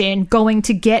mention going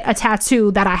to get a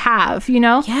tattoo that I have,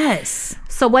 Yes.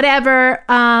 So whatever.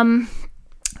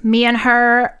 Me and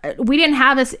her, we didn't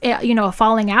have this, a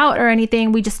falling out or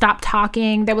anything. We just stopped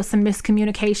talking. There was some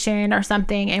miscommunication or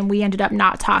something, and we ended up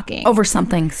not talking. Over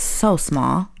something so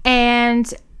small.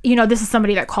 And this is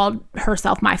somebody that called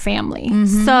herself my family.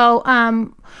 Mm-hmm.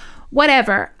 So,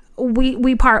 whatever.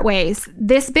 We part ways.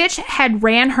 This bitch had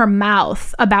ran her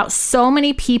mouth about so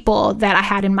many people that I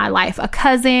had in my life. A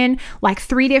cousin, like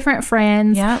 3 different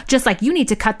friends. Yep. Just like, you need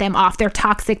to cut them off. They're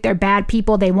toxic. They're bad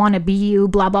people. They want to be you,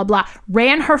 blah, blah, blah.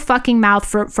 Ran her fucking mouth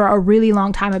for a really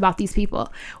long time about these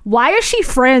people. Why is she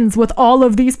friends with all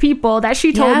of these people that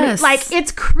she told me? Like,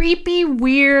 it's creepy,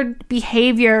 weird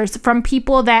behaviors from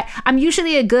people that I'm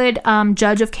usually a good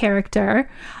judge of character.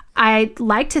 I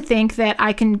like to think that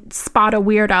I can spot a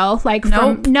weirdo. Like,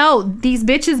 these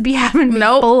bitches be having me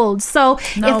fooled. So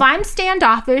if I'm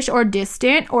standoffish or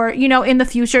distant or, in the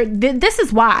future, this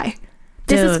is why.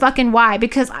 This is fucking why.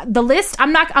 Because the list,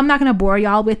 I'm not going to bore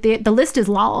y'all with it. The list is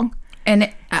long.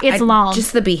 And it's long.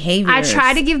 Just the behavior. I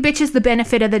try to give bitches the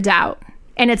benefit of the doubt.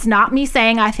 And it's not me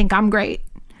saying I think I'm great.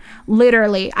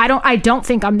 Literally, I don't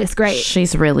think I'm this great.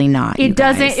 She's really not.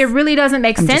 It really doesn't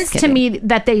make sense to me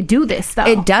that they do this, though.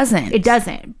 It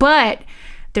doesn't. But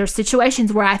there's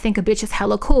situations where I think a bitch is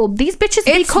hella cool. These bitches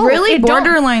be cool. It's really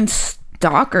borderline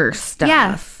stalker stuff.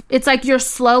 Yeah. It's like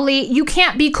you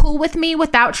can't be cool with me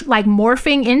without like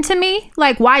morphing into me.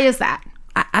 Like, why is that?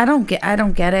 I don't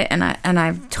get it. And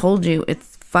I've told you,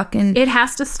 it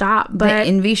has to stop. But the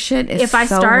envy shit is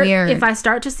weird. If I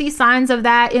start to see signs of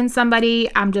that in somebody,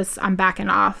 I'm backing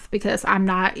off because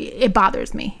it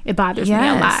bothers me. It bothers me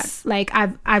a lot. Like,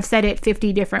 I've said it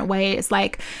 50 different ways.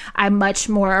 Like, I much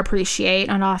more appreciate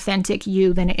an authentic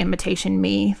you than an imitation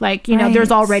me. Like,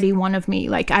 there's already one of me.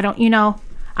 Like, I don't,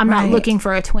 I'm not looking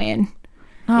for a twin.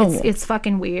 Oh. It's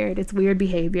fucking weird. It's weird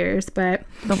behaviors, but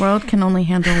the world can only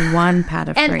handle one pat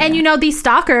of freedom. And these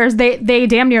stalkers, they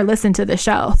damn near listen to the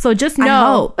show. So just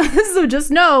know.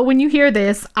 When you hear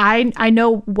this, I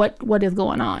know what is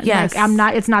going on. Yes.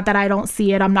 Like, it's not that I don't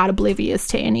see it. I'm not oblivious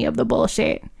to any of the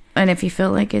bullshit. And if you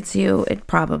feel like it's you, it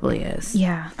probably is.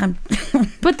 Yeah.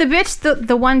 But the bitch,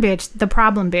 the one bitch, the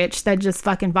problem bitch that just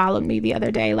fucking followed me the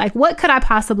other day, like, what could I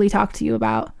possibly talk to you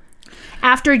about?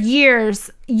 After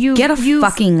years, you get a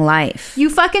fucking life. You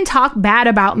fucking talk bad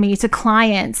about me to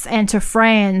clients and to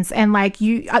friends, and like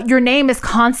your name is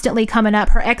constantly coming up.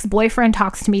 Her ex-boyfriend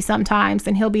talks to me sometimes,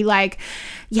 and he'll be like,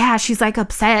 "Yeah, she's like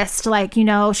obsessed. Like,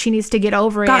 she needs to get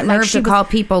over it." Got nerve to call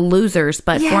people losers,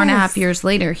 but 4.5 years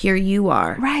later, here you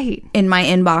are, right in my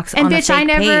inbox. And on bitch, a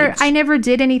fake page. I never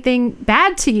did anything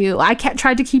bad to you. I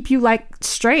tried to keep you like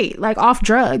straight, like off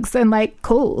drugs, and like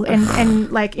cool,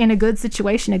 and like in a good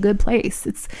situation, a good place.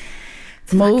 It's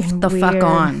move the weird. fuck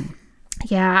on.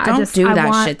 Yeah, don't do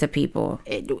that shit to people.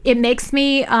 It makes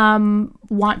me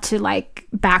want to like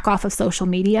back off of social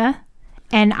media.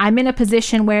 And I'm in a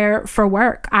position where for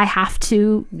work, I have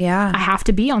to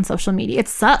be on social media. It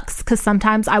sucks because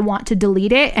sometimes I want to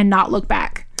delete it and not look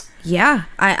back. Yeah,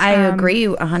 I agree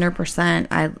 100%.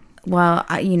 I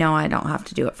don't have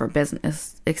to do it for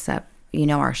business except,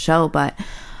 our show, but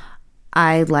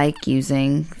I like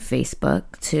using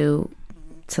Facebook to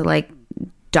like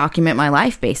document my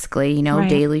life, basically, right.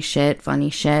 Daily shit, funny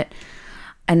shit.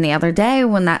 And the other day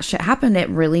when that shit happened, it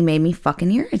really made me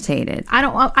fucking irritated. I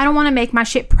don't want to make my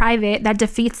shit private. That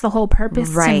defeats the whole purpose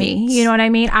to me. You know what I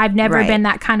mean? I've never been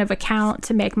that kind of account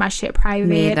to make my shit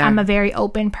private. I'm a very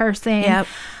open person. Yep.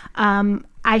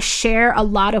 I share a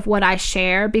lot of what I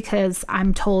share because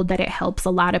I'm told that it helps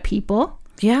a lot of people.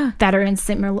 Yeah. That are in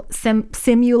similar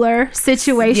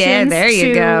situations. Yeah, there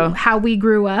you go. How we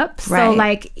grew up. Right. So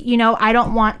like, I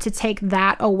don't want to take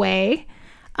that away.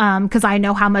 Because I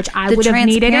know how much I would have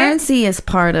needed it. Transparency is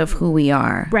part of who we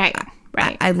are. Right.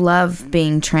 I love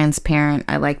being transparent.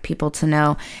 I like people to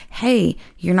know, hey,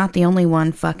 you're not the only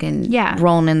one fucking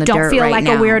rolling in the dirt right now. Don't feel like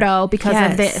a weirdo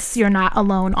because of this. You're not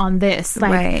alone on this.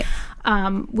 Like,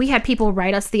 we had people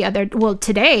write us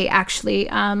today actually,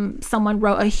 someone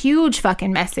wrote a huge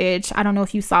fucking message. I don't know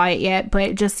if you saw it yet,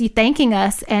 but just thanking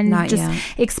us and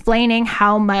explaining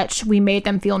how much we made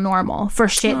them feel normal for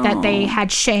shit that they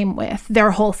had shame with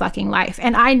their whole fucking life.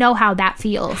 And I know how that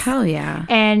feels. Hell yeah.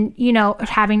 And,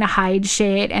 having to hide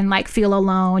shit and like feel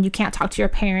alone. You can't talk to your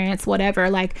parents,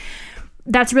 whatever. Like,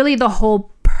 that's really the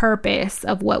whole purpose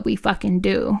of what we fucking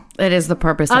do. It is the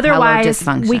purpose of Hello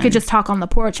Dysfunction. We could just talk on the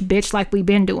porch, bitch, like we've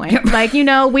been doing. Like, we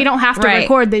don't have to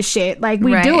record this shit. Like,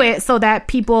 we do it so that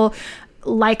people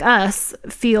like us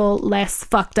feel less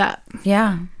fucked up.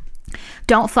 Yeah.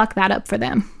 Don't fuck that up for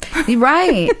them.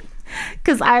 Right.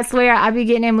 Because I swear I be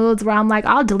getting in moods where I'm like,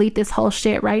 I'll delete this whole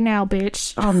shit right now,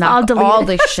 bitch. I'll delete all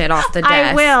this shit off the desk.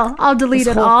 I will. I'll delete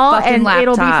it all and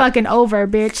it'll be fucking over,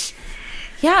 bitch.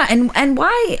 Yeah, and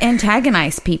why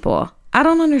antagonize people? I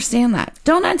don't understand that.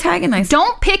 Don't antagonize.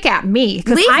 Don't pick at me.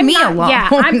 Leave me alone.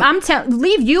 Yeah,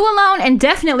 leave you alone and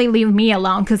definitely leave me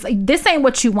alone because this ain't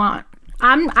what you want.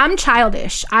 I'm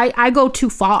childish. I go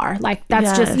too far. Like,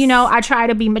 that's just, I try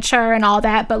to be mature and all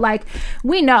that, but like,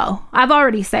 we know. I've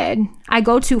already said I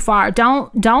go too far.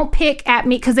 Don't pick at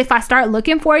me because if I start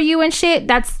looking for you and shit,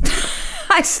 that's...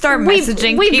 I start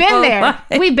messaging we've people. Been there.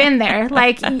 We've been there.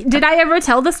 Like, did I ever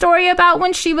tell the story about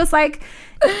when she was like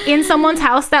in someone's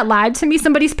house that lied to me,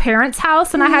 somebody's parents'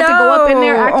 house, and I had to go up in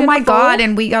there acting oh my God,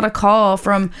 and we got a call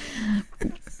from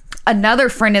another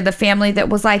friend of the family that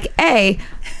was like, hey,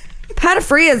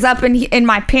 Patafria's up in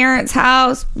my parents'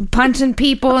 house punching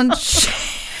people and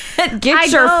shit. Get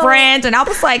your friend. And I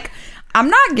was like, I'm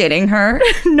not getting her.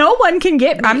 No one can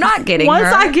get me. I'm not getting her.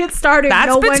 Once I get started, that's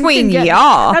no between one can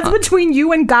y'all. That's between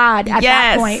you and God at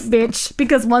that point, bitch.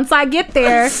 Because once I get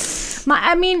there, and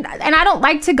I don't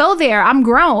like to go there. I'm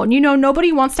grown.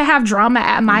 Nobody wants to have drama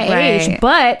at my age.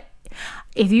 But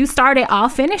if you start it, I'll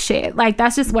finish it. Like,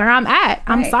 that's just where I'm at.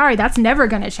 I'm sorry. That's never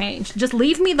going to change. Just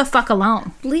leave me the fuck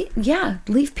alone.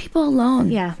 Leave people alone.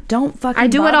 Yeah. Don't fucking I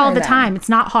do it all the time. It's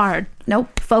not hard.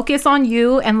 Nope. Focus on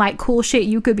you and like cool shit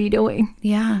you could be doing.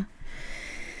 Yeah.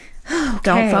 Okay.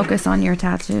 Don't focus on your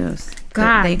tattoos.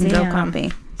 God, they can go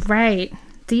comfy. Right.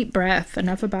 Deep breath.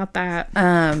 Enough about that.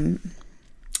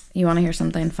 You want to hear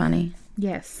something funny?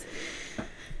 Yes.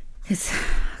 It's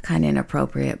kind of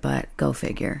inappropriate, but go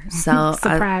figure. So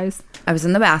surprise. I was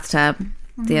in the bathtub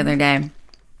the other day,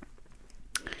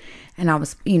 and I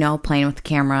was, playing with the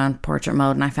camera in portrait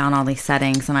mode, and I found all these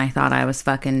settings, and I thought I was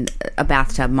fucking a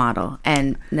bathtub model.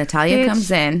 And Natalia comes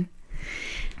in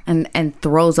and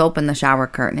throws open the shower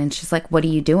curtain, and she's like, what are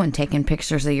you doing, taking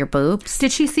pictures of your boobs?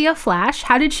 Did she see a flash?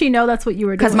 How did she know that's what you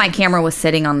were doing? Because my camera was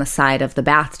sitting on the side of the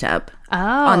bathtub. Oh.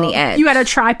 On the edge. You had a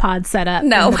tripod set up.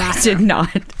 No, I did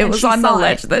not. It was on the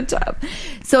ledge of the tub.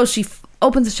 So she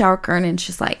opens the shower curtain and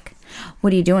she's like,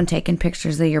 what are you doing, taking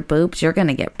pictures of your boobs? You're going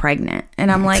to get pregnant.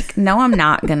 And I'm like, no, I'm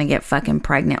not going to get fucking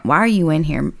pregnant. Why are you in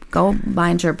here? Go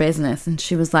mind your business. And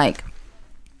she was like,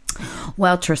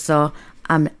 well, Tristel,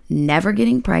 I'm never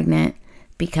getting pregnant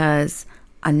because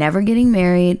I'm never getting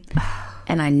married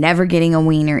and I'm never getting a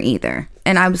wiener either.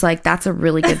 And I was like, that's a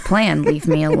really good plan. Leave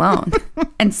me alone.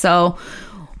 And so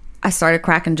I started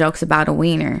cracking jokes about a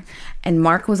wiener. And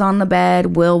Mark was on the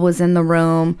bed. Will was in the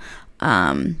room.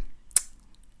 Nia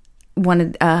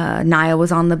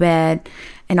was on the bed.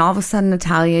 And all of a sudden,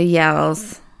 Natalia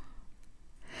yells,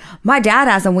 my dad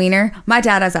has a wiener. My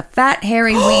dad has a fat,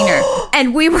 hairy wiener.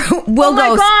 And we'll oh go,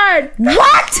 my God.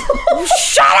 what?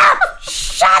 Shut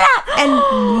up. And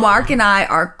Mark and I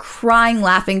are crying,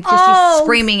 laughing because she's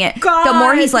screaming it. God. The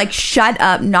more he's like, shut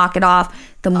up, knock it off.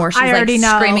 The more she's like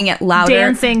screaming it louder.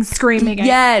 Dancing, screaming it.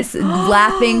 Yes.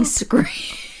 Laughing, screaming.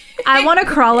 I want to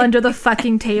crawl under the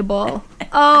fucking table.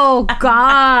 Oh,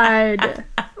 God.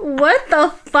 What the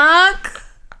fuck?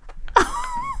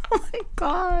 Oh, my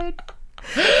God.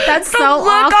 That's so awkward. The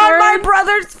look on my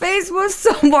brother's face was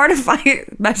so mortifying,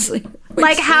 especially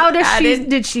like how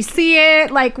did she see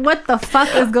it? Like what the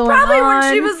fuck is going on? Probably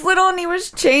when she was little and he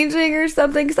was changing or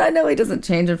something, because I know he doesn't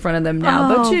change in front of them now,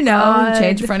 but you know, God. You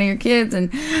change in front of your kids.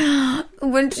 And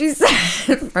when she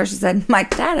said, first she said, my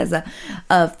dad has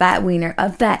a fat wiener,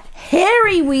 a fat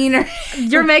hairy wiener.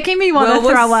 You're making me want to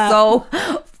throw up. So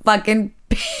fucking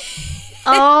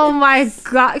oh my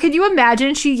God. Could you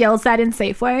imagine she yells that in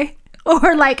Safeway?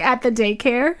 Or like at the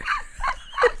daycare?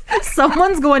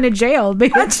 Someone's going to jail,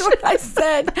 bitch. That's what I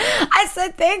said. I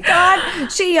said, thank God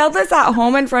she yelled this at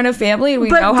home in front of family. And we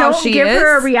know how she is. But don't give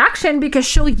her a reaction because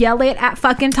she'll yell it at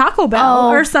fucking Taco Bell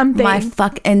or something.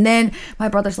 And then my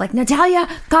brother's like, Natalia,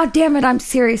 God damn it, I'm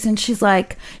serious. And she's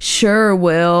like, sure,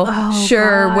 Will. Oh,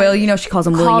 sure, God. Will. You know, she calls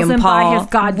him William Paul. By his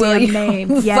goddamn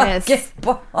name. Yes.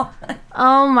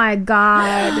 Oh my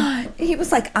God. He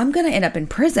was like, I'm going to end up in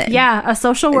prison. Yeah, a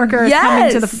social worker is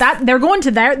coming to they're going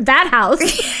to that house.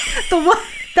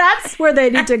 That's where they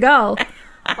need to go.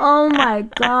 Oh my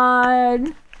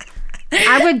God.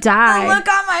 I would die. The look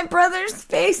on my brother's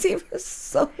face, he was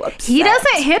so upset. He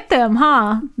doesn't hit them,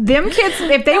 huh? Them kids,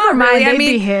 if they were mine, they'd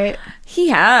be hit. He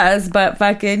has, but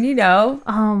fucking, you know.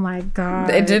 Oh my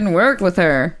God. It didn't work with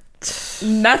her.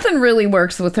 Nothing really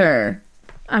works with her.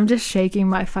 I'm just shaking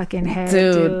my fucking head,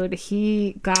 dude.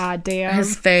 He, goddamn.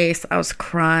 His face, I was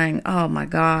crying. Oh my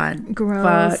God.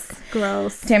 Gross. Fuck.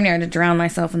 Gross. Damn near had to drown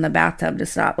myself in the bathtub to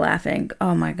stop laughing.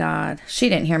 Oh my God. She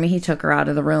didn't hear me. He took her out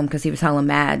of the room because he was hella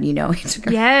mad, you know. He took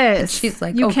her. Yes. She's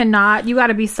like, you cannot, you got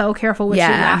to be so careful what you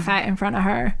laugh at in front of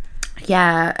her.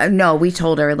 Yeah. No, we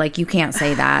told her, like, you can't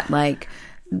say that. Like,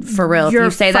 for real, if you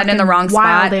say that in the wrong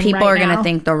spot, people are going to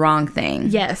think the wrong thing.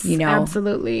 Yes. You know?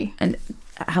 Absolutely. And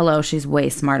hello, she's way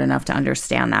smart enough to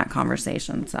understand that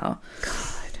conversation. So,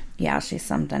 God. Yeah, she's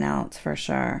something else for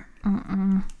sure.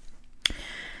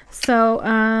 So,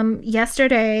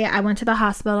 yesterday I went to the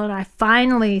hospital and I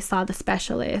finally saw the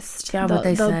specialist. Yeah, what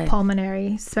they say. The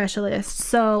pulmonary specialist.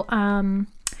 So,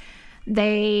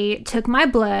 they took my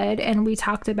blood and we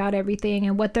talked about everything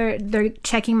and what they're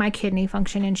checking my kidney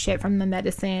function and shit from the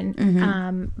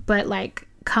medicine. But like,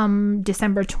 come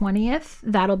December 20th,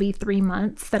 that'll be 3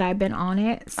 months that I've been on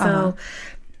it. So,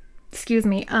 excuse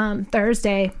me,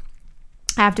 Thursday,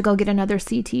 I have to go get another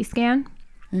CT scan.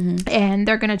 And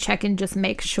they're going to check and just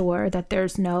make sure that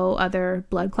there's no other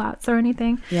blood clots or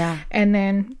anything. Yeah. And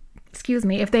then, excuse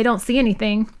me, if they don't see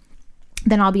anything,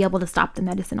 then I'll be able to stop the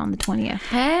medicine on the 20th.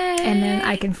 Hey. And then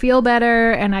I can feel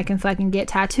better and I can fucking get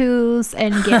tattoos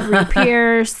and get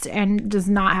re-pierced and just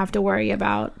not have to worry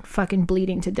about fucking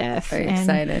bleeding to death. Very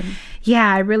excited.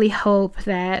 Yeah, I really hope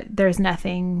that there's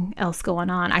nothing else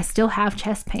going on. I still have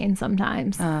chest pain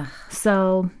sometimes.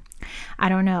 So I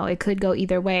don't know. It could go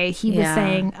either way. He was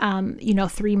saying,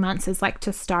 3 months is like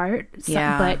to start. So,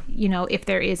 but, you know, if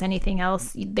there is anything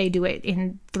else, they do it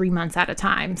in 3 months at a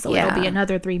time. So it'll be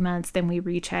another 3 months. Then we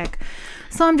recheck.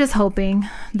 So I'm just hoping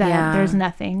that there's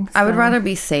nothing. So. I would rather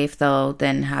be safe, though,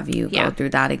 than have you go through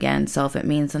that again. So if it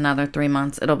means another 3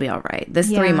 months, it'll be all right. This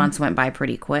 3 months went by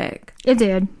pretty quick. It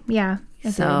did. Yeah.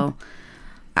 So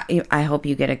I hope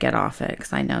you get off it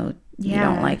because I know you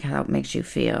don't like how it makes you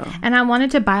feel. And I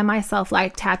wanted to buy myself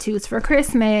like tattoos for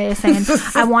Christmas and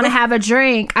I want to have a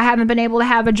drink. I haven't been able to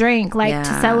have a drink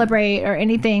to celebrate or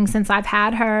anything since I've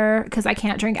had her because I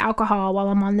can't drink alcohol while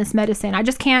I'm on this medicine. I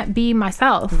just can't be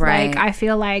myself. Right. Like I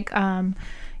feel like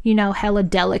hella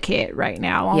delicate right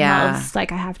now almost.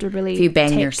 Like I have to really if you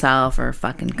bang yourself or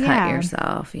fucking cut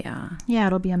yourself. Yeah,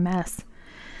 it'll be a mess.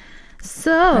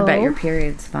 So I bet your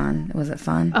period's fun. Was it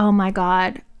fun? Oh my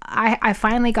God. I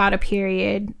finally got a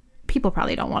period. People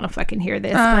probably don't want to fucking hear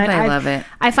this, but I love it.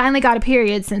 I finally got a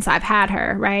period since I've had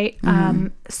her, right?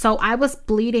 So I was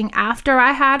bleeding after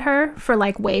I had her for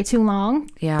like way too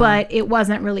long, but it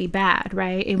wasn't really bad,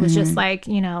 right? It was just like,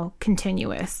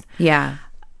 continuous. Yeah.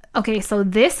 Okay, so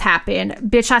this happened.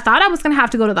 Bitch, I thought I was going to have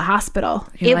to go to the hospital.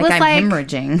 It was like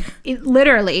hemorrhaging.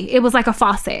 It was like a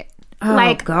faucet. Oh,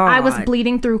 like God. I was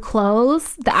bleeding through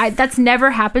clothes. That's never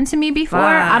happened to me before.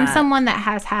 I'm someone that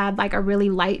has had like a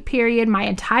really light period my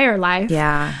entire life.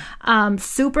 Yeah.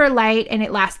 super light, and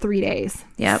it lasts 3 days.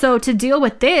 Yep. So to deal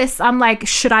with this, I'm like,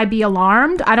 should I be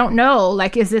alarmed? I don't know.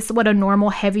 Like, is this what a normal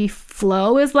heavy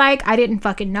flow is like? I didn't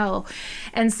fucking know.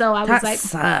 And so I was like,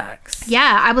 sucks.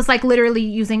 Yeah, I was like literally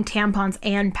using tampons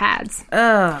and pads.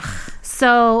 Ugh.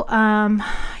 So,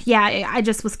 yeah, I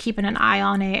just was keeping an eye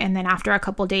on it. And then after a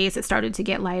couple days, it started to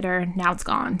get lighter. Now it's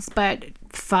gone. But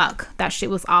fuck, that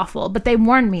shit was awful. But they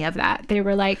warned me of that. They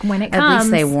were like, when it comes. At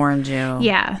least they warned you.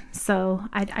 Yeah. So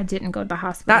I didn't go to the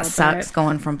hospital. That sucks,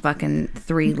 going from fucking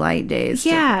 3 light days.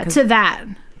 Yeah, to that.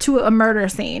 To a murder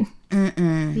scene.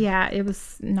 Yeah, it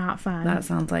was not fun. That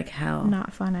sounds like hell.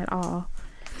 Not fun at all.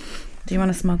 Do you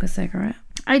want to smoke a cigarette?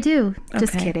 I do.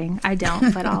 Just Okay. kidding. I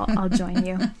don't, but I'll join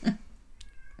you.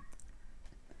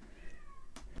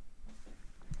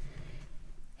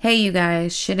 Hey, you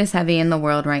guys, shit is heavy in the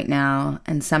world right now,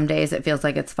 and some days it feels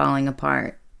like it's falling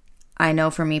apart. I know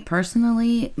for me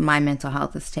personally, my mental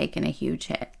health has taken a huge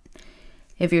hit.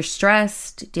 If you're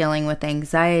stressed, dealing with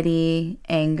anxiety,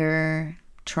 anger,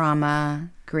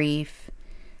 trauma, grief,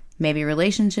 maybe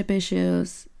relationship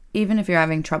issues, even if you're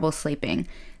having trouble sleeping,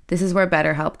 this is where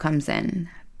BetterHelp comes in.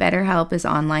 BetterHelp is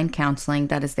online counseling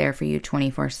that is there for you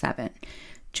 24/7.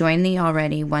 Join the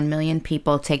already 1 million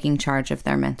people taking charge of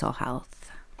their mental health.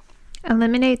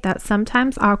 Eliminate that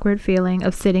sometimes awkward feeling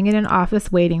of sitting in an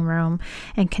office waiting room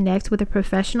and connect with a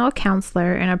professional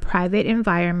counselor in a private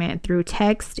environment through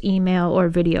text, email, or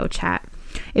video chat.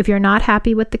 If you're not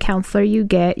happy with the counselor you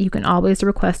get, you can always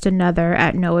request another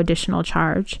at no additional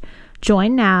charge.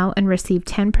 Join now and receive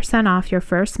 10% off your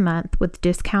first month with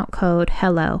discount code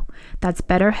HELLO. That's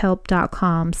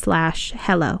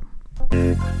betterhelp.com/hello.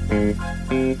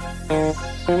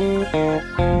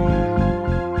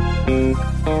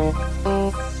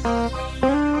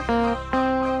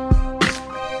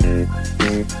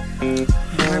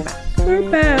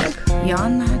 We're back. You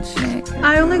on that shit?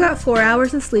 I only got 4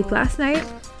 hours of sleep last night.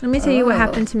 Let me tell you what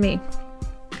happened to me.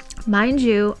 Mind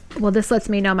you, well, this lets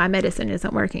me know my medicine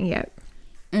isn't working yet.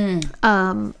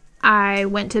 I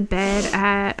went to bed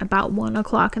at about 1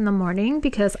 o'clock in the morning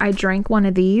because I drank one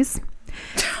of these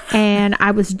and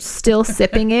I was still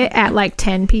sipping it at like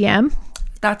 10 p.m.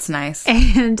 That's nice.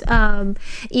 And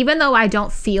even though I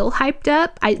don't feel hyped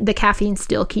up, the caffeine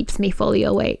still keeps me fully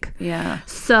awake. Yeah.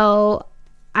 So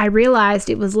I realized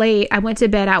it was late. I went to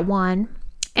bed at 1,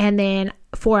 and then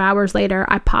 4 hours later,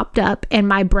 I popped up, and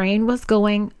my brain was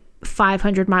going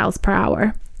 500 miles per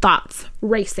hour. Thoughts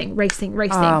racing.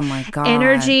 Oh my God.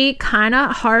 Energy, kind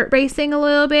of heart racing a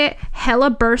little bit.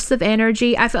 Hella bursts of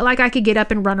energy. I felt like I could get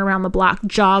up and run around the block,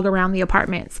 jog around the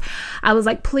apartments. I was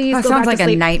like, please That go sounds back like to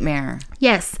sleep. a nightmare.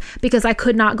 Yes, because I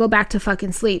could not go back to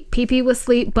fucking sleep. PP was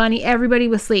asleep, Bunny, everybody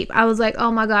was asleep. I was like,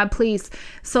 oh my God, please.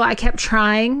 So I kept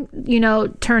trying,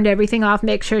 turned everything off,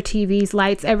 make sure TVs,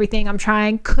 lights, everything. I'm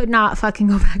trying, could not fucking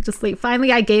go back to sleep.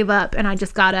 Finally, I gave up and I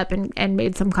just got up and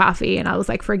made some coffee and I was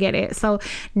like, forget it. So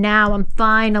now I'm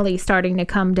finally starting to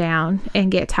come down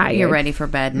and get tired. You're ready for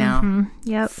bed now.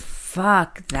 Yep.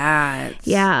 Fuck that.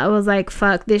 Yeah, I was like,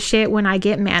 fuck this shit. When I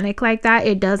get manic like that,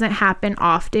 it doesn't happen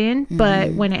often,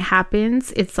 but when it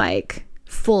happens, it's like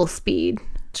full speed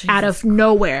out of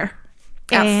nowhere.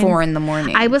 At 4 in the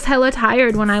morning. I was hella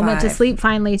tired when I went to sleep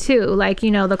finally too. Like,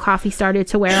 the coffee started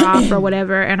to wear off or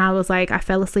whatever. And I was like, I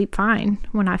fell asleep fine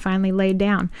when I finally laid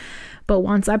down. But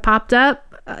once I popped up,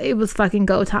 it was fucking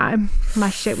go time. My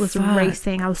shit was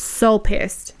racing. I was so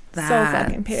pissed. So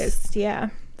fucking pissed.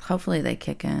 Yeah. Hopefully they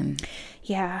kick in.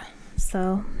 Yeah.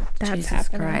 So that's Jesus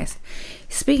happening. Christ.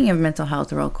 Speaking of mental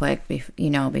health real quick,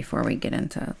 before we get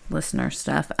into listener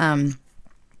stuff. I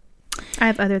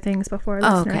have other things before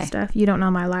listener stuff. You don't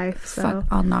know my life, so. Fuck,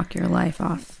 I'll knock your life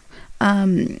off.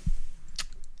 The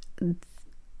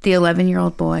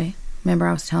 11-year-old boy, remember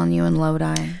I was telling you in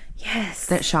Lodi? Yes.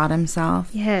 That shot himself?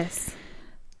 Yes.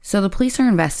 So the police are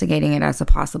investigating it as a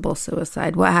possible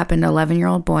suicide. What happened?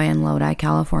 11-year-old boy in Lodi,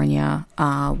 California,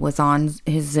 was on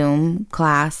his Zoom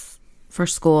class for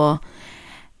school,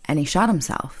 and he shot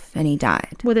himself, and he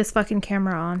died. With his fucking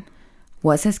camera on.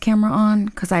 Was his camera on?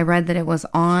 Because I read that it was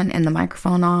on and the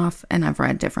microphone off, and I've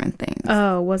read different things.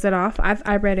 Oh, was it off?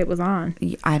 I read it was on.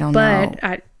 I don't know.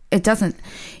 But it doesn't.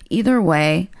 Either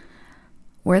way,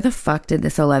 where the fuck did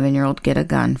this 11-year-old get a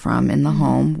gun from in the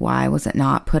home? Why was it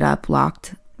not put up,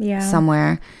 locked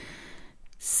somewhere?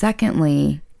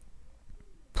 Secondly,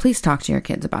 please talk to your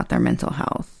kids about their mental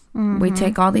health. We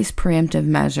take all these preemptive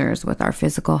measures with our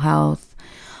physical health.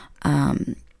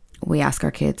 We ask our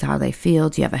kids how they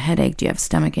feel. Do you have a headache? Do you have a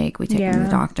stomach ache? We take them to the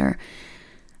doctor.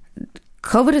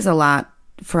 COVID is a lot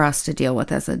for us to deal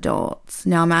with as adults.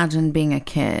 Now imagine being a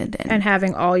kid and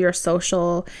having all your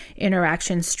social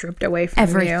interactions stripped away from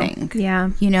everything. You. Yeah.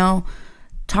 You know,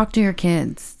 talk to your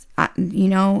kids. You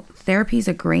know, therapy is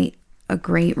a great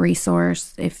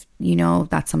resource if, you know,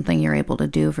 that's something you're able to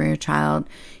do for your child.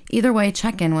 Either way,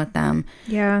 check in with them.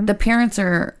 Yeah. The parents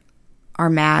are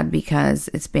mad because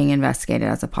it's being investigated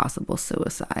as a possible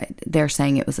suicide. They're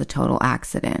saying it was a total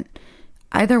accident.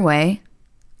 Either way,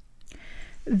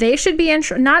 they should be in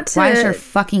why is your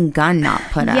fucking gun not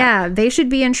put up? Yeah, they should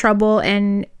be in trouble,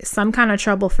 and some kind of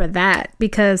trouble for that,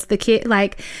 because the kid,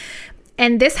 like,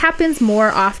 and this happens more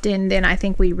often than I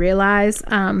think we realize.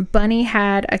 Bunny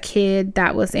had a kid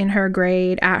that was in her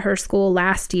grade at her school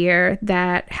last year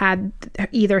that had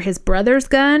either his brother's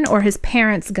gun or his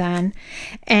parents' gun,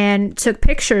 and took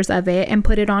pictures of it and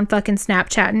put it on fucking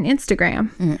Snapchat and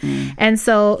Instagram. And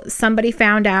so somebody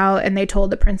found out and they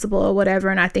told the principal or whatever,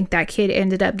 and I think that kid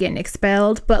ended up getting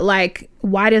expelled. But like,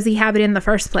 why does he have it in the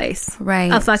first place?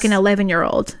 Right. A fucking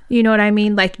 11-year-old. You know what I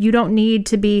mean? Like, you don't need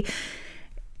to be...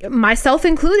 myself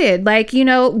included, like, you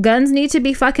know, guns need to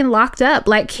be fucking locked up.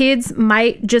 Like, kids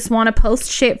might just want to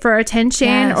post shit for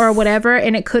attention or whatever,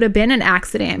 and it could have been an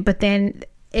accident, but then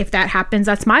if that happens,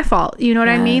 that's my fault. You know what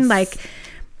I mean? Like,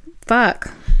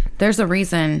 fuck. There's a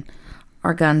reason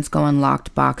our guns go in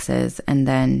locked boxes, and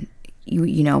then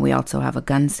you know, we also have a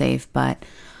gun safe, but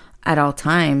at all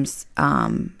times,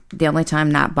 the only time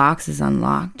that box is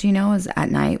unlocked, you know, is at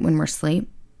night when we're asleep,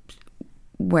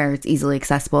 where it's easily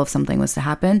accessible if something was to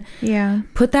happen. Yeah.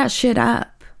 Put that shit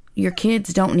up. Your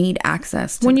kids don't need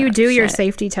access to when you do shit. Your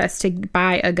safety test to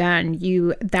buy a gun,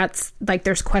 that's like,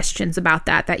 there's questions about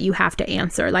that you have to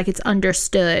answer. Like, it's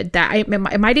understood that it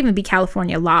might even be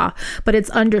California law, but it's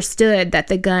understood that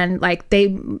the gun, like, a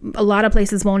lot of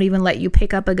places won't even let you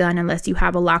pick up a gun unless you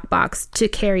have a lockbox to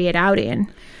carry it out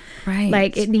in. Right.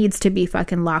 Like, it needs to be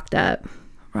fucking locked up.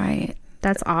 Right.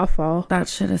 That's awful. That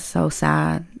shit is so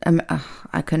sad.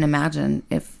 I couldn't imagine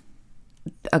if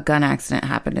a gun accident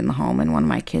happened in the home and one of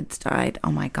my kids died.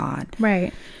 Oh my God.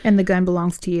 Right. And the gun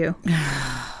belongs to you.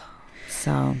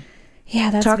 So.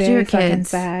 Yeah, that's talk very to your fucking kids.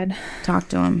 sad. Talk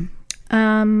to them.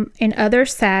 In other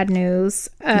sad news,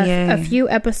 a few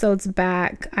episodes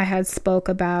back, I had spoke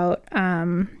about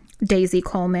Daisy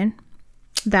Coleman.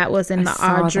 That was in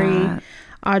the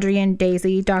Audrey and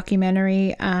Daisy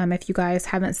documentary. If you guys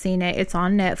haven't seen it, it's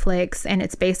on Netflix, and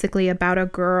it's basically about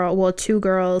two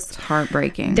girls. It's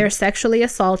heartbreaking. They're sexually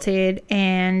assaulted,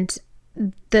 and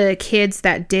the kids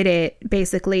that did it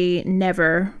basically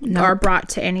never are brought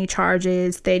to any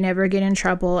charges. They never get in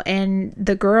trouble, and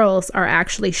the girls are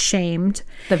actually shamed.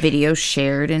 The video's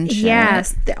shared and shit.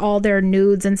 Yes, all their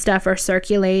nudes and stuff are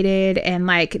circulated, and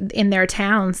like in their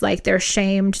towns, like, they're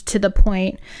shamed to the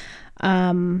point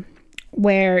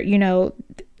where, you know,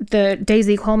 the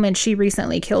Daisy Coleman, she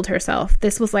recently killed herself.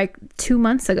 This was like 2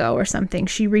 months ago or something.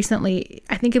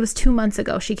 I think it was 2 months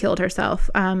ago she killed herself.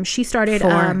 She started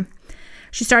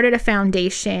a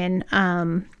foundation,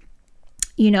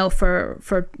 you know,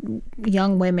 for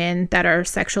young women that are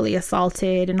sexually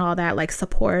assaulted and all that, like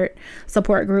support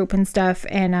group and stuff.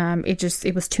 And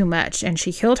it was too much, and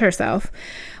she killed herself.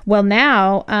 Well,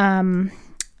 now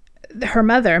her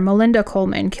mother, Melinda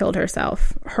Coleman, killed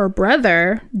herself. Her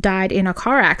brother died in a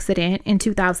car accident in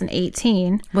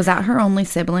 2018. Was that her only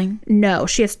sibling? No,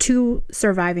 she has 2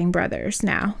 surviving brothers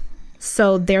now.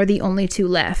 So they're the only 2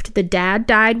 left. The dad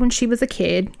died when she was a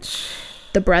kid.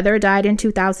 The brother died in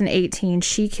 2018.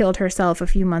 She killed herself a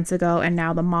few months ago. And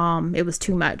now the mom, it was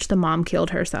too much. The mom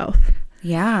killed herself.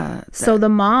 Yeah. So the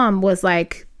mom was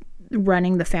like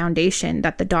running the foundation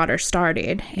that the daughter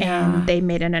started. Yeah. And they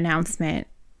made an announcement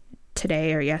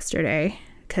today or yesterday,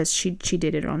 because she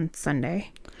did it on Sunday.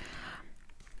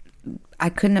 I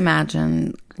couldn't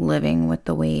imagine living with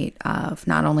the weight of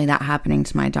not only that happening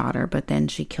to my daughter, but then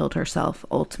she killed herself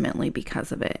ultimately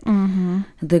because of it.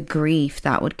 The grief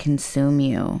that would consume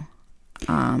you.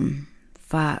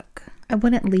 Fuck. I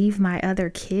wouldn't leave my other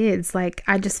kids. Like,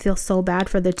 I just feel so bad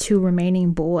for the 2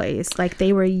 remaining boys. Like,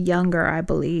 they were younger, I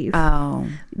believe,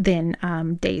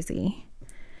 than Daisy.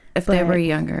 If they were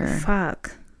younger.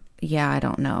 Fuck. Yeah, I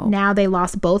don't know. Now they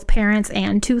lost both parents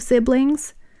and 2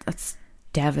 siblings. That's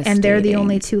devastating. And they're the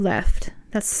only 2 left.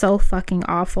 That's so fucking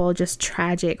awful. Just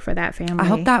tragic for that family. I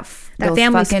hope that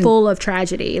family's full of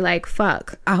tragedy. Like,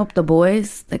 fuck. I hope the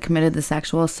boys that committed the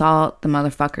sexual assault, the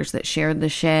motherfuckers that shared the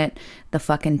shit, the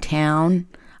fucking town,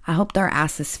 I hope their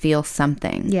asses feel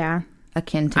something. Yeah.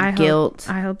 Akin to guilt.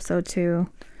 I hope so too.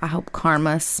 I hope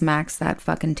karma smacks that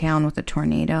fucking town with a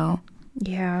tornado.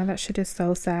 Yeah, that shit is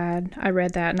so sad. I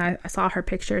read that and I saw her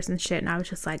pictures and shit, and I was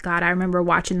just like, God, I remember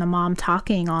watching the mom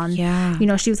talking on, you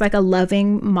know, she was like a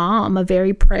loving mom, a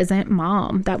very present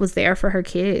mom that was there for her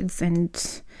kids, and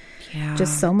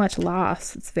just so much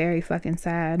loss. It's very fucking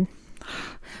sad.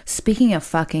 Speaking of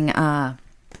fucking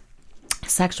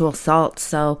sexual assault,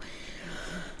 so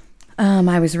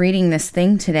I was reading this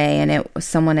thing today, and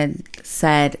someone had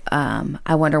said,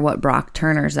 I wonder what Brock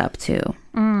Turner's up to.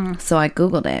 So I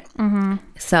Googled it.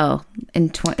 So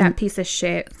that piece of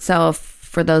shit. So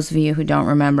for those of you who don't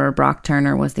remember, Brock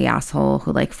Turner was the asshole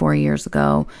who, like, 4 years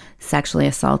ago sexually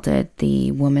assaulted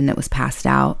the woman that was passed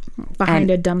out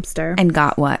behind a dumpster. And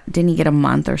got what? Didn't he get a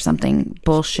month or something?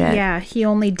 Bullshit. Yeah, he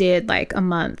only did like a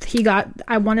month. He got,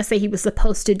 I want to say he was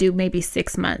supposed to do maybe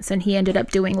 6 months, and he ended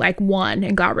up doing like 1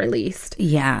 and got released.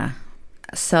 Yeah.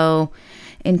 So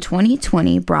in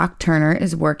 2020, Brock Turner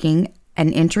is working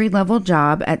an entry-level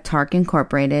job at TARC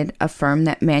Incorporated, a firm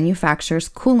that manufactures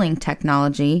cooling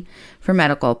technology for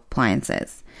medical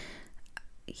appliances.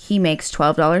 He makes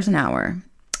 $12 an hour.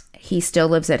 He still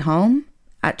lives at home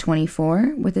at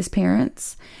 24 with his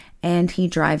parents, and he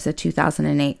drives a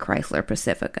 2008 Chrysler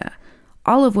Pacifica,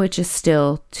 all of which is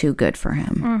still too good for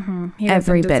him. He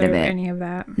Every bit of it. Any of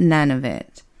that. None of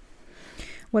it.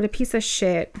 What a piece of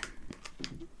shit.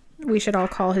 We should all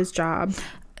call his job.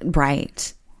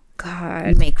 Right.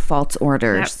 God, make false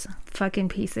orders. That fucking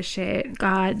piece of shit.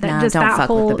 God, that nah, just don't that fuck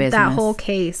whole with the business. That whole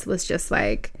case was just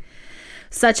like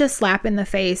such a slap in the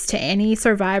face to any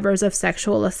survivors of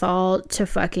sexual assault. To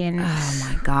fucking, oh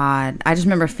my God, I just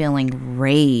remember feeling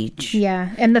rage.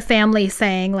 Yeah, and the family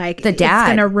saying like the dad, it's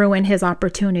gonna ruin his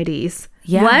opportunities.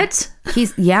 Yeah. What?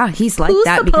 He's like who's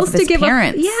that because of his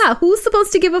parents. Who's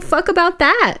supposed to give a fuck about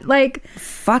that? Like,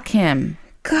 fuck him.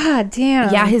 God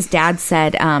damn. Yeah, his dad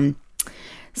said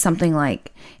something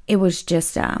like it was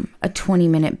just a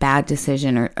 20-minute bad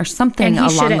decision or something along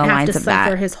the lines of that. And he shouldn't have to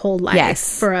suffer his whole life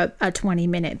for a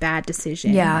 20-minute bad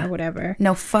decision or whatever.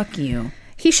 No, fuck you.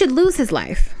 He should lose his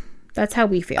life. That's how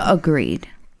we feel. Agreed.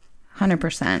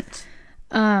 100%.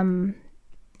 I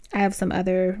have some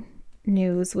other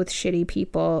news with shitty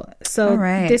people. So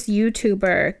this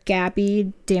YouTuber,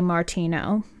 Gabby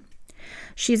DeMartino,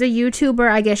 she's a YouTuber.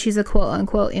 I guess she's a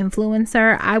quote-unquote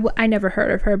influencer. I never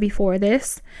heard of her before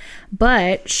this,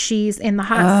 but she's in the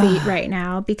hot seat right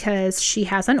now because she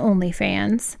has an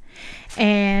OnlyFans,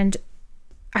 and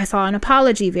I saw an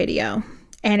apology video,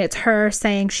 and it's her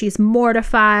saying she's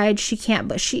mortified. She can't,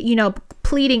 but she, you know,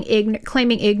 claiming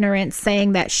ignorance,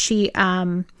 saying that she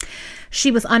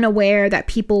was unaware that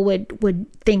people would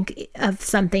think of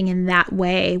something in that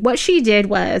way. What she did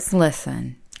was,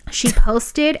 she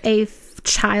posted a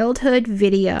childhood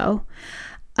video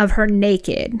of her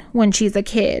naked when she's a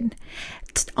kid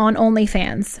on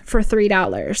OnlyFans for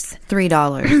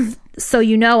 $3. So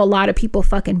you know a lot of people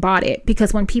fucking bought it,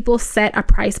 because when people set a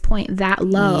price point that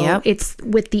low, it's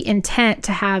with the intent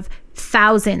to have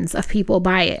thousands of people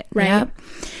buy it, right?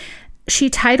 She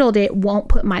titled it "Won't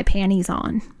Put My Panties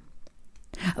On."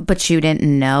 But you didn't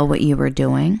know what you were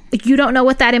doing? You don't know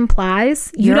what that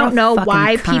implies. You don't know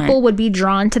why people would be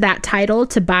drawn to that title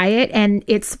to buy it. And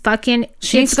it's fucking...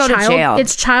 She needs to go to jail.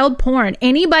 It's child porn.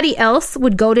 Anybody else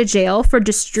would go to jail for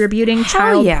distributing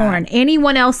child porn.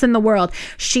 Anyone else in the world.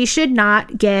 She should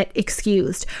not get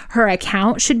excused. Her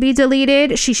account should be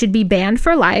deleted. She should be banned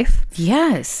for life.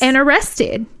 Yes. And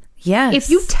arrested. Yes. If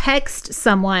you text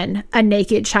someone a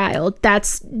naked child,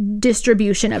 that's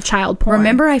distribution of child porn.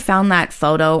 Remember, I found that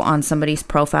photo on somebody's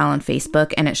profile on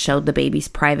Facebook, and it showed the baby's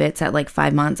privates at like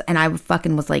 5 months, and I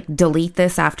fucking was like, delete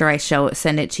this after I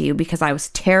send it to you, because I was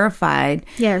terrified.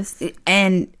 Yes.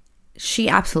 And she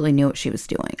absolutely knew what she was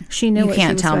doing. She knew what she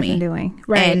was fucking doing.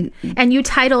 Right. And you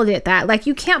titled it that. Like,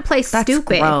 you can't play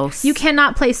stupid. Gross. You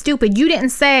cannot play stupid. You didn't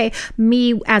say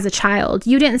me as a child.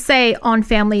 You didn't say on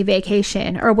family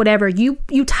vacation or whatever. You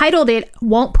titled it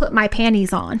 "Won't Put My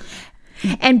Panties On."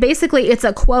 And basically it's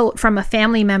a quote from a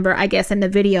family member, I guess, in the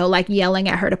video, like yelling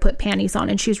at her to put panties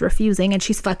on, and she's refusing, and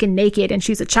she's fucking naked, and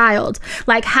she's a child.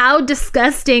 Like, how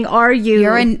disgusting are you?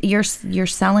 You're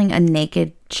selling a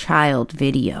naked child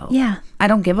video. Yeah. I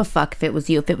don't give a fuck if it was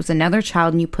you. If it was another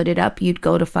child and you put it up, you'd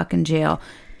go to fucking jail.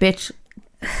 Bitch,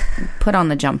 put on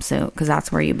the jumpsuit, because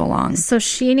that's where you belong. So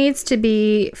she needs to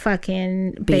be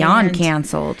fucking beyond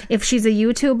canceled. If she's a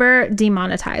YouTuber,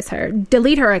 demonetize her,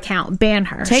 delete her account, ban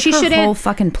her. Take her whole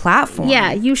fucking platform.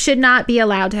 Yeah, you should not be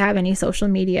allowed to have any social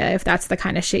media if that's the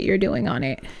kind of shit you're doing on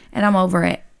it. And I'm over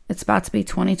it. It's about to be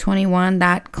 2021.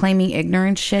 That claiming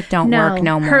ignorance shit don't work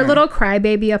no more. Her little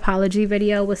crybaby apology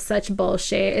video was such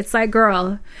bullshit. It's like,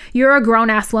 girl, you're a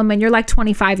grown-ass woman. You're like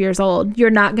 25 years old. You're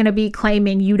not going to be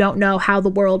claiming you don't know how the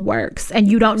world works.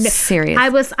 And you don't know.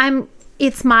 Serious.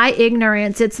 It's my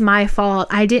ignorance. It's my fault.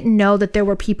 I didn't know that there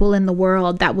were people in the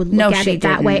world that would look at it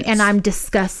that way. And I'm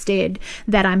disgusted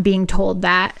that I'm being told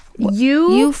that.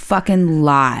 You fucking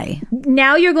lie.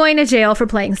 Now you're going to jail for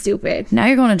playing stupid. Now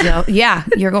you're going to jail. Yeah,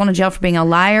 you're going to jail for being a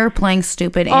liar, playing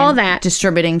stupid, all and that.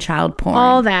 Distributing child porn.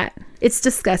 All that. It's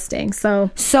disgusting.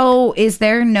 So is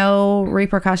there no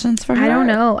repercussions for her? I don't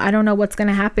know. I don't know what's going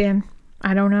to happen.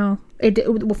 I don't know.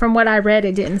 From what I read,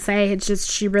 it didn't say. It's just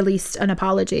she released an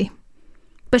apology.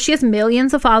 But she has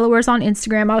millions of followers on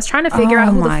Instagram. I was trying to figure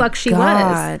out who the fuck she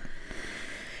was.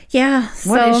 Yeah.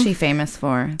 What is she famous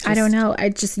for? I don't know.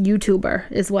 Just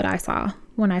YouTuber is what I saw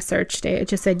when I searched it. It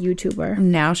just said YouTuber.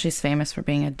 Now she's famous for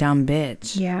being a dumb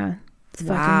bitch. Yeah. It's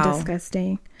fucking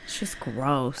disgusting. It's just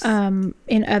gross.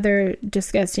 In other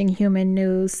disgusting human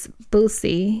news,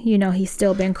 Boosie, he's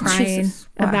still been crying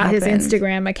about his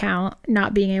Instagram account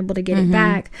not being able to get it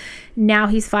back. Now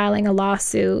he's filing a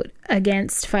lawsuit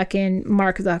against fucking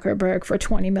Mark Zuckerberg for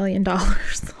 $20 million.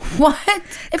 What?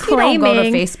 If you don't go to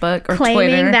Facebook or claiming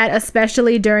Twitter. That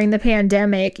especially during the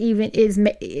pandemic,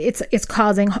 it's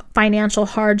causing financial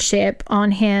hardship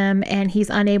on him, and he's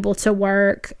unable to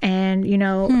work, and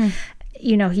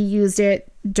he used it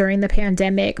during the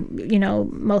pandemic,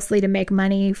 mostly to make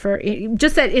money for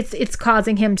just that it's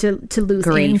causing him to lose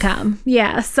income.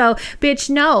 Yeah. So bitch,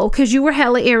 no, because you were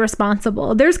hella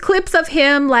irresponsible. There's clips of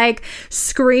him like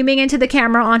screaming into the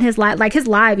camera on his live. Like his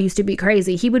live used to be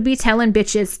crazy. He would be telling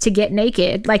bitches to get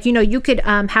naked. Like, you could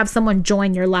have someone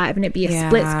join your live and it'd be a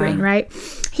split screen, right?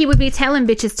 He would be telling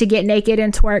bitches to get naked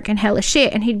and twerk and hella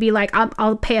shit. And he'd be like,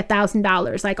 I'll pay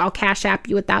 $1,000. Like I'll cash app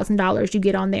you $1,000. You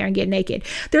get on there and get naked.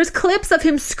 There's clips of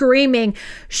him screaming,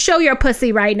 show your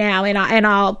pussy right now and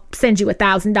I'll send you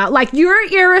 $1,000. Like, you're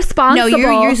irresponsible. No,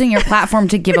 you're using your platform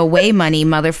to give away money,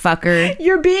 motherfucker.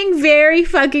 You're being very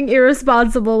fucking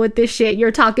irresponsible with this shit.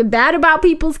 You're talking bad about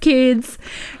people's kids.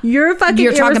 You're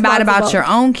talking bad about your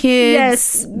own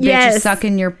kids. Yes. Bitches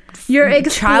sucking your You're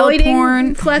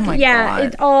exploiting child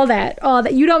porn. All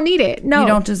that. You don't need it. No, you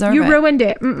don't deserve it. You ruined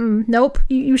it. Nope.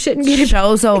 You shouldn't get it.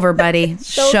 Show's over, buddy.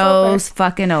 Show's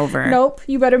fucking over. Nope.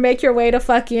 You better make your way to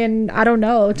fucking, I don't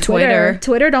know, Twitter.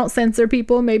 Twitter don't censor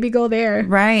people. Maybe go there.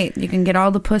 Right. You can get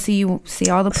all the pussy see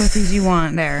all the pussies you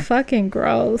want there. Fucking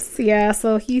gross. Yeah.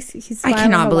 So he's. I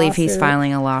cannot believe he's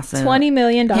filing a lawsuit. $20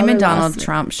 million. Him and Donald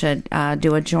Trump should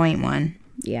do a joint one.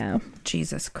 Yeah.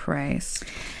 Jesus Christ.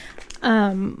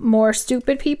 More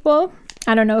stupid people.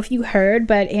 I don't know if you heard,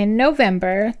 but in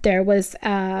November there was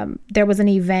an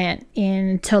event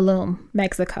in Tulum,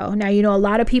 Mexico. Now, a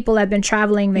lot of people have been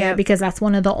traveling there because that's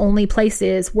one of the only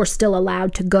places we're still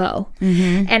allowed to go.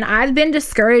 And I've been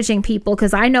discouraging people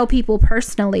because I know people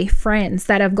personally, friends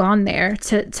that have gone there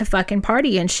to fucking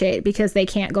party and shit because they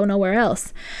can't go nowhere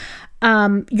else.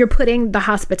 You're putting the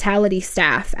hospitality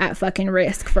staff at fucking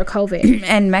risk for COVID.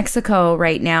 And Mexico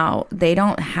right now, they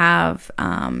don't have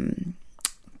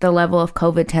the level of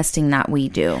COVID testing that we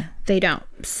do. They don't.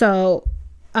 So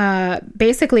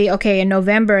basically, in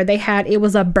November, it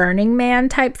was a Burning Man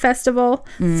type festival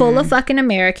full of fucking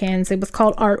Americans. It was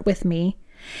called Art With Me.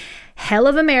 Hell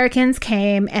of Americans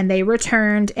came and they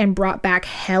returned and brought back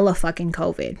hella fucking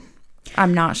COVID.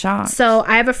 I'm not shocked. So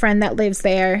I have a friend that lives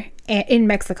there in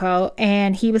Mexico,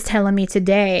 and he was telling me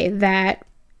today that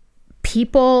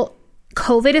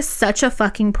COVID is such a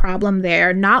fucking problem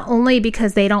there, not only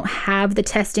because they don't have the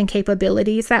testing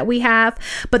capabilities that we have,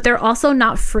 but they're also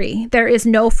not free. There is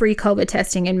no free COVID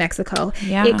testing in Mexico.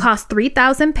 Yeah. It costs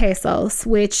 3,000 pesos,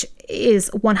 which is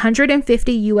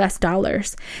 $150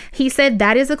 US. He said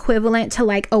that is equivalent to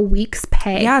like a week's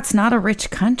pay. Yeah, it's not a rich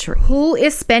country. Who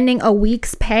is spending a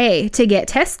week's pay to get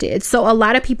tested? So a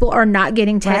lot of people are not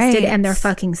getting tested and they're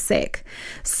fucking sick.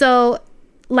 So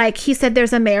like he said,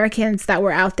 there's Americans that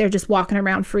were out there just walking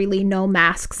around freely, no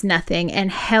masks, nothing. And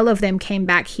hell of them came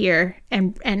back here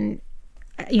and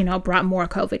brought more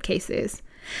COVID cases.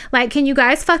 Like, can you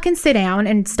guys fucking sit down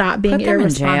and stop being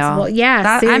irresponsible?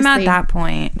 Yeah, seriously. I'm at that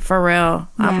point, for real. Yeah.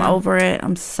 I'm over it.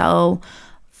 I'm so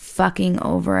fucking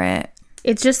over it.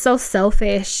 It's just so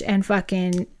selfish and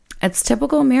fucking... It's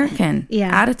typical American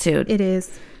attitude. It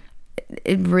is.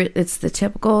 It's the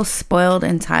typical spoiled,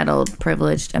 entitled,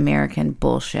 privileged American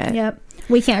bullshit. Yep.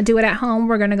 We can't do it at home.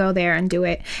 We're going to go there and do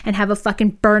it and have a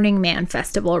fucking Burning Man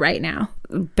festival right now.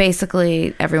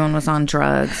 Basically, everyone was on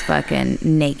drugs, fucking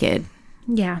naked.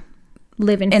 Yeah.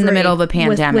 Living free. In the middle of a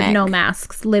pandemic. With no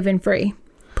masks. Living free.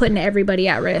 Putting everybody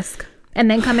at risk. And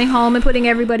then coming home and putting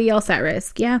everybody else at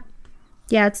risk. Yeah.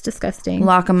 Yeah, it's disgusting.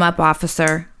 Lock them up,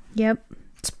 officer. Yep.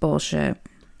 It's bullshit.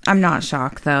 I'm not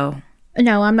shocked, though.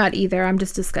 No, I'm not either. I'm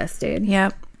just disgusted.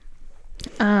 Yep.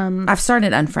 I've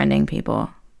started unfriending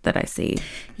people that I see.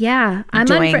 Yeah. I'm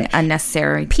doing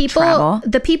unnecessary travel.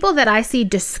 The people that I see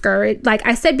discouraged, like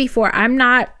I said before, I'm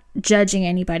not judging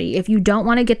anybody. If you don't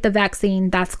want to get the vaccine,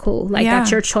 that's cool. Like,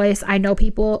 that's your choice. I know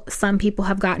some people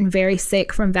have gotten very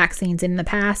sick from vaccines in the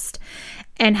past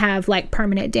and have like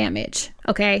permanent damage.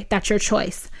 Okay. That's your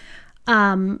choice.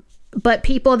 But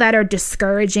people that are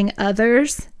discouraging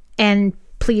others and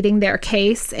pleading their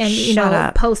case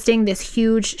and, posting this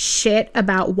huge shit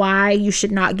about why you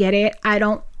should not get it, I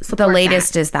don't support the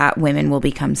latest is that women will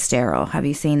become sterile. Have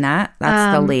you seen that?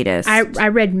 That's the latest. I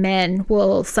read men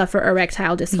will suffer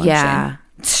erectile dysfunction. Yeah.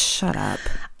 Shut up.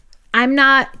 I'm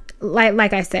not,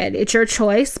 like I said, it's your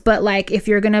choice, but like if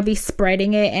you're gonna be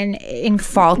spreading it and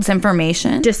false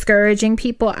information, discouraging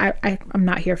people, I'm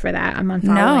not here for that. I'm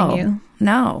unfollowing you.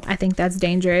 No, I think that's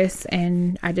dangerous,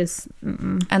 and I just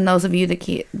and those of you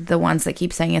the ones that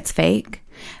keep saying it's fake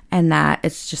and that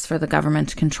it's just for the government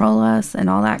to control us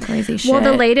and all that crazy shit. Well,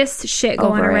 the latest shit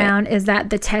going around is that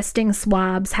the testing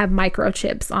swabs have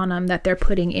microchips on them that they're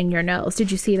putting in your nose.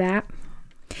 Did you see that?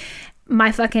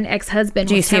 My fucking ex-husband.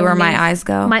 Do you see where my eyes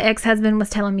go? My ex-husband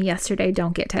was telling me yesterday,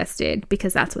 don't get tested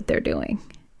because that's what they're doing.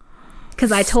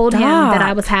 Because I told him that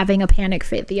I was having a panic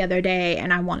fit the other day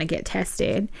and I want to get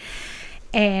tested.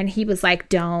 And he was like,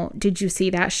 don't. Did you see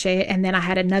that shit? And then I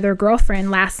had another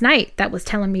girlfriend last night that was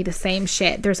telling me the same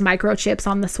shit. There's microchips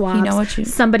on the swabs. You know what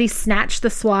somebody snatched the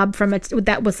swab from it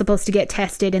that was supposed to get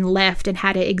tested and left and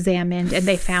had it examined, and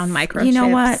they found microchips. You know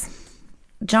what?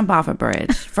 Jump off a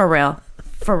bridge. For real.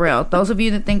 For real. Those of you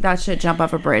that think that should jump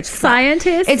off a bridge.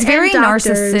 Scientists. It's very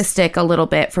narcissistic a little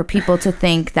bit for people to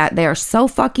think that they are so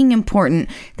fucking important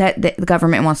that the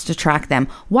government wants to track them.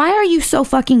 Why are you so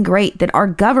fucking great that our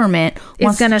government wants to track you?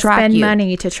 Is going to spend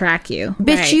money to track you.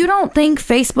 Bitch, right. You don't think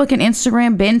Facebook and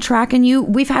Instagram been tracking you?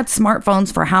 We've had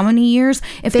smartphones for how many years?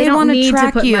 If they want to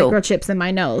track you. Microchips in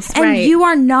my nose. And you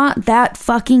are not that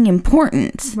fucking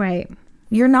important. Right.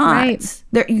 You're not. Right.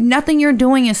 Nothing you're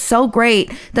doing is so great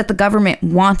that the government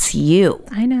wants you.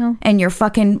 I know. And your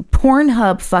fucking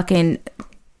Pornhub fucking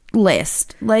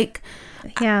list. Like,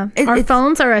 yeah. Our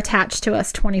phones are attached to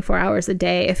us 24 hours a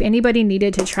day. If anybody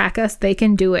needed to track us, they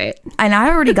can do it. And I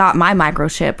already got my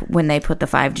microchip when they put the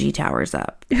 5G towers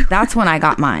up. That's when I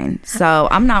got mine. So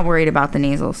I'm not worried about the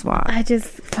nasal swab.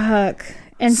 Fuck.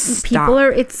 And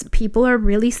people are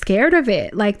really scared of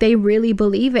it. Like, they really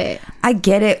believe it. I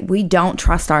get it. We don't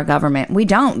trust our government. We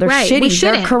don't. They're shitty.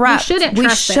 They're corrupt. We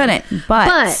shouldn't.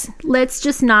 But let's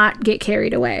just not get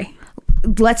carried away.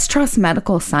 Let's trust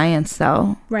medical science,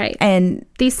 though. Right. And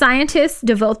these scientists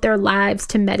devote their lives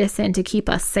to medicine to keep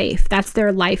us safe. That's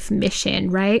their life mission,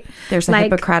 right? There's a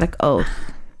Hippocratic oath.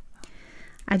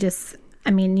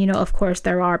 Of course,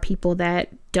 there are people that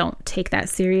don't take that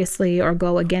seriously or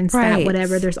go against that,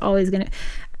 whatever. There's always going to...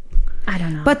 I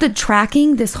don't know. But the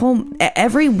tracking,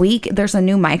 every week there's a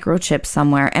new microchip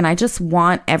somewhere. And I just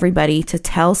want everybody to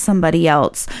tell somebody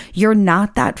else, you're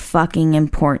not that fucking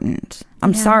important.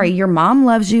 I'm sorry. Your mom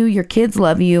loves you. Your kids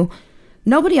love you.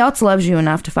 Nobody else loves you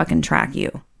enough to fucking track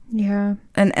you. Yeah.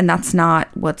 And that's not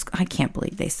I can't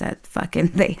believe they said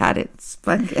they had it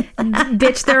fucking.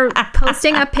 Bitch, they're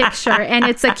posting a picture and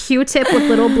it's a Q-tip with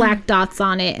little black dots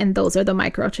on it, and those are the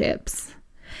microchips.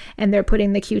 And they're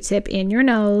putting the Q-tip in your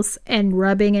nose and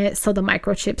rubbing it so the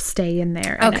microchips stay in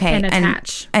there and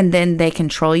attach. And then they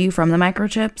control you from the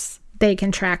microchips? They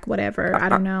can track whatever. I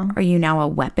don't know. Are you now a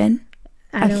weapon?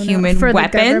 A human for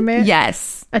weapon? The government?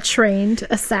 Yes. A trained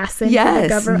assassin for the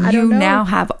government? I don't know. You now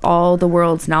have all the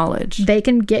world's knowledge. They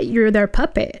can get their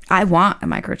puppet. I want a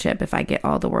microchip if I get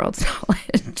all the world's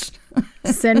knowledge.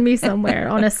 Send me somewhere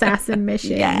on assassin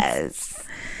missions. Yes.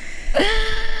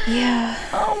 Yeah.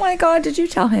 Oh my God. Did you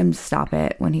tell him to stop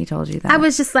it when he told you that? I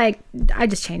was just like, I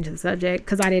just changed the subject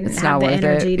because I didn't have the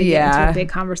energy to get into a big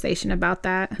conversation about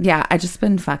that. Yeah. I just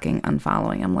been fucking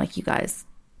unfollowing. I'm like, you guys,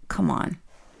 come on.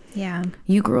 Yeah.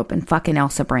 You grew up in fucking El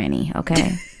Sobrani,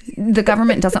 okay? The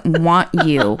government doesn't want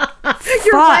you.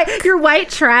 You're white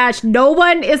trash. No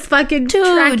one is fucking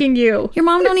tracking you. Your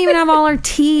mom don't even have all her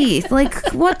teeth.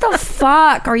 Like, what the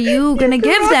fuck are you gonna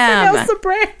give them? El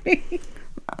Sobrani.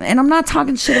 And I'm not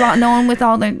talking shit about no one with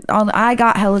all the I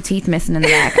got hella teeth missing in the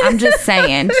back. I'm just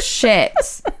saying shit.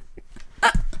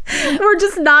 We're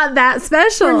just not that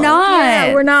special. We're not.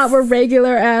 Yeah, we're not. We're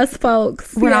regular ass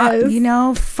folks. We're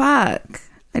not, fuck.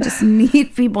 I just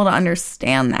need people to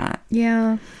understand that.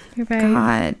 Yeah, you're right.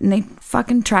 God, and they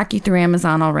fucking track you through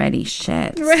Amazon already.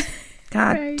 Shit.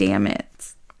 God damn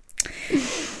it.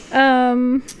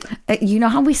 You know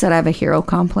how we said I have a hero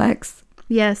complex?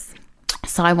 Yes.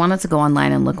 So I wanted to go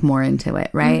online and look more into it,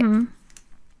 right?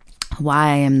 Why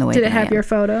I am the way Did that it have I am. your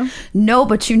photo? No,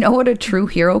 but you know what a true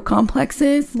hero complex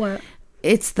is? What?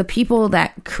 It's the people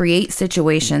that create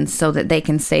situations so that they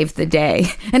can save the day.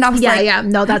 And I was like, yeah.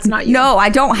 No, that's not you. No, I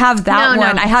don't have that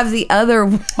one. No. I have the other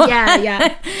one.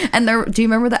 Yeah. And do you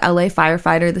remember the LA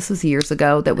firefighter? This was years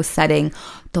ago that was setting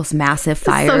those massive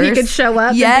fires. So he could show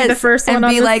up and be the first one and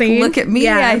on be the like, scene. look at me.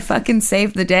 Yeah. I fucking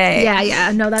saved the day.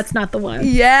 Yeah. No, that's not the one.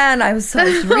 Yeah. And I was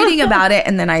reading about it.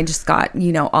 And then I just got,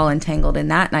 all entangled in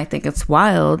that. And I think it's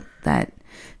wild that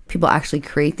people actually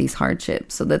create these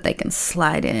hardships so that they can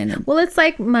slide in. Well, it's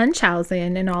like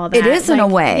Munchausen and all that. It is, in a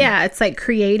way. Yeah, it's like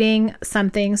creating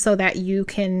something so that you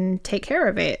can take care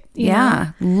of it. You know?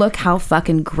 Look how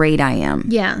fucking great I am.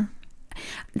 Yeah.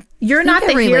 You're not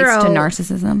the hero. Relates to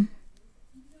narcissism?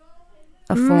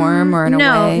 A form or in a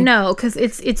way? No, because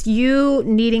it's you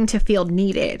needing to feel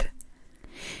needed.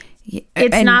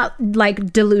 It's not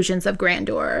like delusions of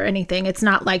grandeur or anything. It's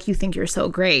not like you think you're so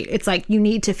great. It's like you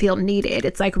need to feel needed.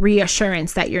 It's like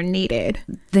reassurance that you're needed.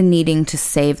 The needing to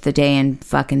save the day and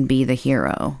fucking be the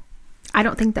hero. I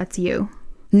don't think that's you.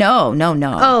 No.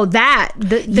 Oh, that.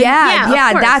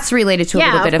 Yeah, that's related to a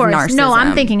little bit of narcissism. No,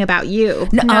 I'm thinking about you.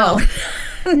 No.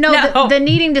 No. The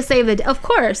needing to save the day. Of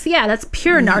course. Yeah, that's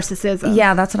pure narcissism.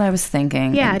 Yeah, that's what I was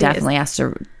thinking. Yeah, it definitely has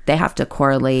to. They have to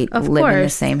correlate. Live in the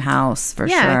same house for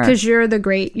sure. Yeah, because you're the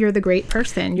great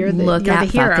person. You're the Look you're at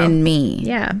the hero. Fucking me.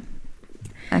 Yeah.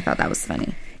 I thought that was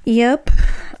funny. Yep.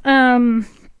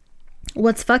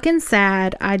 What's fucking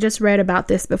sad, I just read about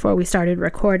this before we started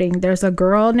recording. There's a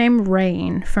girl named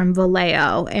Rain from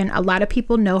Vallejo, and a lot of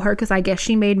people know her because I guess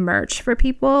she made merch for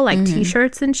people, like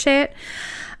t-shirts and shit.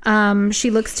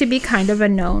 She looks to be kind of a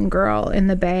known girl in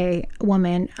the Bay,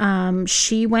 woman.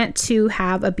 She went to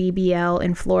have a BBL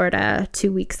in Florida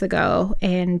 2 weeks ago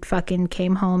and fucking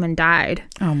came home and died.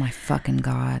 Oh my fucking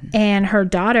God. And her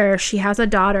daughter, she has a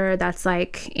daughter that's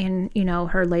like in,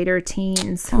 her later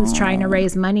teens who's trying to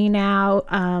raise money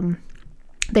now.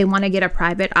 They want to get a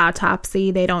private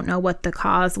autopsy. They don't know what the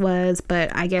cause was,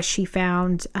 but I guess she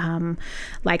found,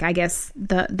 I guess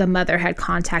the mother had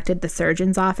contacted the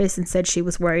surgeon's office and said she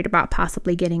was worried about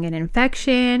possibly getting an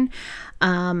infection.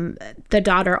 The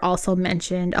daughter also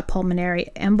mentioned a pulmonary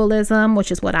embolism,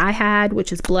 which is what I had,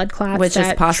 which is blood clots. Which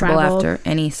is possible after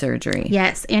any surgery.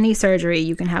 Yes, any surgery,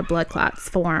 you can have blood clots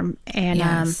form. And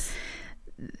yes.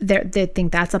 They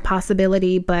think that's a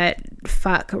possibility, but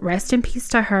fuck, rest in peace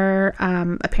to her.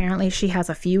 Apparently she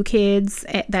has a few kids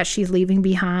that she's leaving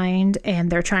behind, and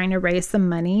they're trying to raise some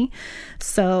money.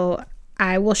 So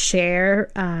I will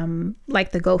share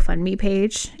the GoFundMe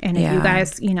page, and if you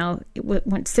guys,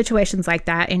 when situations like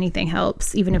that, anything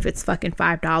helps, even if it's fucking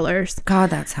 $5. God,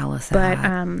 that's hella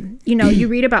sad. But you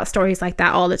read about stories like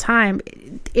that all the time.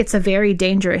 It's a very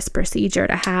dangerous procedure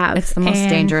to have. It's the most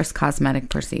dangerous cosmetic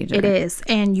procedure. It is,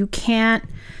 and you can't.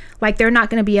 They're not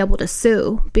going to be able to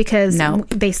sue because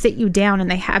they sit you down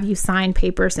and they have you sign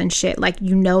papers and shit.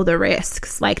 The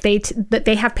risks.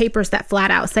 They have papers that flat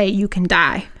out say you can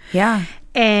die. Yeah.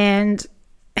 And,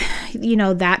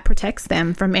 that protects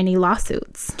them from any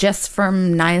lawsuits. Just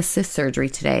from Naya's cyst surgery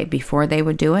today, before they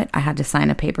would do it, I had to sign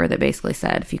a paper that basically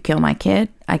said, if you kill my kid,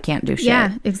 I can't do shit.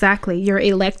 Yeah, exactly. You're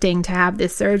electing to have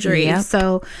this surgery. Yep.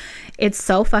 So it's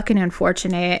so fucking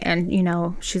unfortunate. And,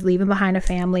 she's leaving behind a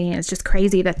family. And it's just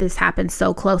crazy that this happens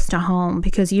so close to home,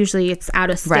 because usually it's out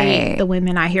of state. Right. The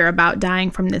women I hear about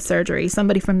dying from this surgery,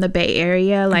 somebody from the Bay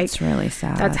Area. It's really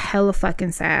sad. That's hella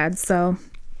fucking sad. So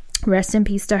rest in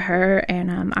peace to her.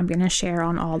 And I'm going to share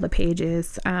on all the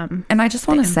pages. And I just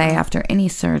want to say, after any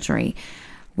surgery,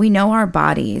 we know our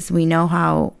bodies. We know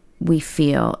how we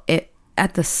feel.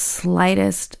 At the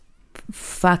slightest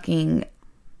fucking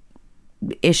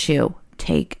issue,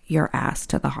 take your ass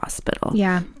to the hospital.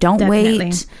 Yeah, don't definitely.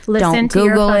 Wait. Listen don't to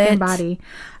Google your fucking it.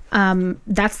 Body.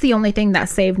 That's the only thing that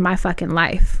saved my fucking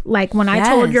life. When I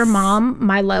told your mom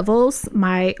my levels,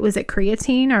 was it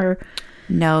creatine or?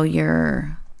 No,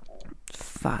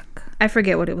 fuck. I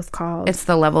forget what it was called. It's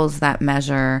the levels that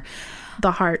measure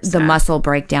the heart, the muscle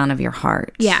breakdown of your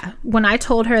heart. Yeah. When I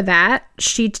told her that,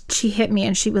 she hit me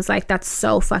and she was like, that's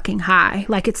so fucking high.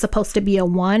 It's supposed to be a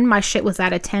 1. My shit was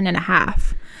at a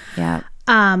 10.5. Yeah.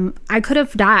 I could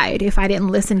have died if I didn't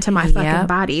listen to my fucking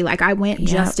body. I went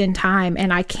just in time,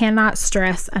 and I cannot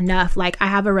stress enough. I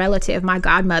have a relative, my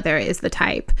godmother is the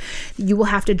type. You will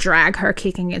have to drag her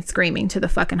kicking and screaming to the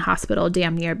fucking hospital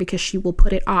damn near, because she will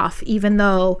put it off, even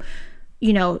though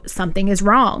you know, something is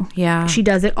wrong. Yeah. She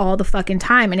does it all the fucking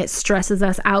time, and it stresses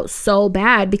us out so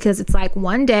bad because it's like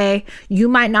one day you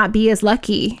might not be as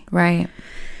lucky. Right.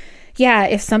 Yeah,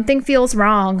 if something feels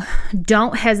wrong,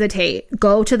 don't hesitate.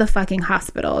 Go to the fucking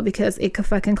hospital because it could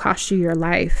fucking cost you your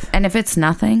life. And if it's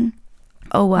nothing,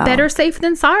 oh well. Better safe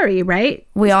than sorry, right?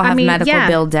 We all have medical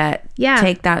bill debt. Yeah.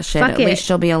 Take that shit. At least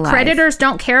she'll be alive. Creditors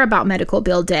don't care about medical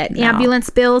bill debt. No. Ambulance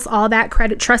bills, all that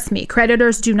credit. Trust me,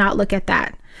 creditors do not look at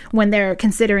that when they're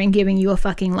considering giving you a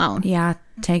fucking loan. Yeah,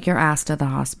 take your ass to the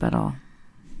hospital.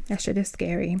 That shit is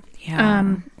scary.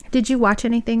 Yeah. Did you watch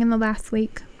anything in the last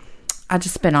week? I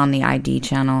just been on the ID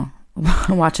channel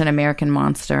watching American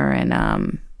Monster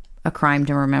and A Crime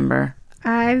to Remember.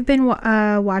 I've been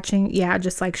watching,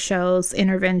 just like shows,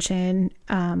 Intervention,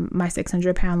 My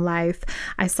 600-Pound Life.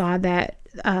 I saw that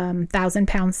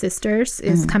 1,000-Pound Sisters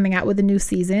is coming out with a new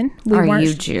season. Are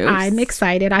you juiced? I'm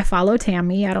excited. I follow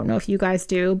Tammy. I don't know if you guys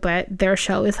do, but their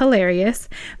show is hilarious.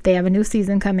 They have a new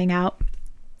season coming out.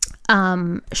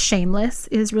 Shameless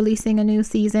is releasing a new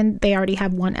season. They already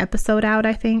have one episode out,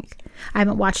 I think. I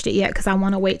haven't watched it yet because I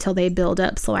want to wait till they build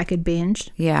up so I could binge.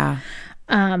 Yeah.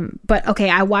 But okay,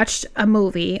 I watched a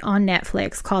movie on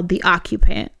Netflix called The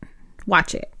Occupant.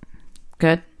 Watch it.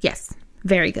 Good? Yes.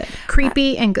 Very good.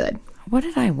 Creepy and good. What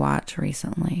did I watch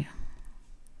recently?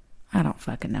 I don't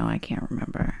fucking know. I can't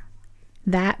remember.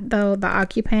 That, though, The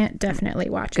Occupant, definitely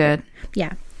watch it. Good?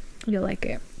 Yeah. You'll like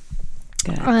it.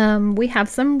 Good. We have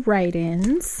some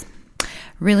write-ins.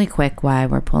 Really quick, while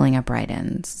we're pulling up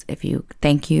write-ins,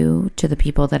 thank you to the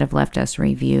people that have left us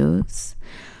reviews.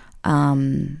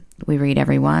 We read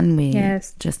everyone. We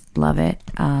just love it.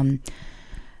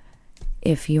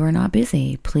 If you are not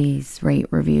busy, please rate,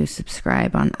 review,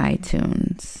 subscribe on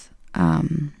iTunes.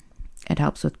 It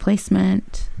helps with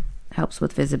placement, helps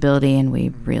with visibility, and we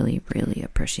really, really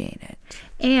appreciate it.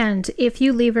 And if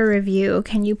you leave a review,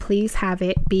 can you please have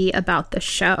it be about the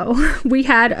show? We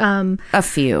had a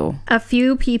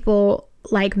few people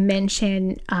like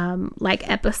mention like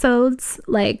episode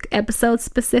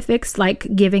specifics,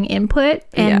 like giving input,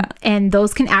 and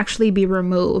those can actually be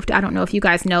removed. I don't know if you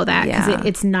guys know that because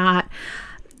it's not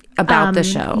about the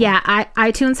show. Yeah,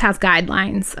 iTunes has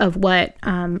guidelines of what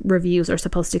reviews are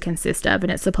supposed to consist of,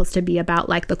 and it's supposed to be about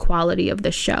like the quality of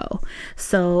the show.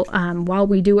 So while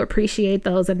we do appreciate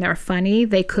those and they're funny,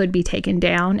 they could be taken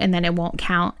down and then it won't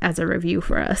count as a review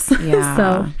for us. Yeah.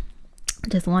 So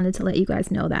just wanted to let you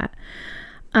guys know that.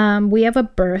 We have a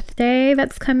birthday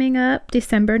that's coming up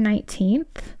December 19th.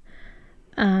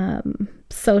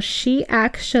 So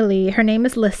her name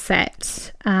is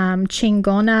Lisette,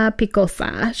 Chingona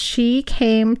Picosa. She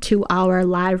came to our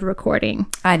live recording.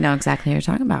 I know exactly what you're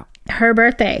talking about. Her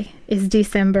birthday is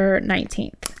December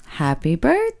 19th. Happy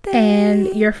birthday. And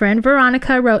your friend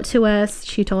Veronica wrote to us.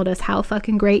 She told us how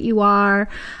fucking great you are.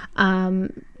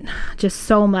 Just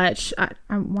so much. I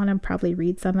want to probably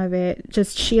read some of it.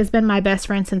 Just, she has been my best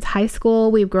friend since high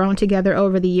school. We've grown together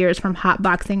over the years, from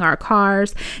hotboxing our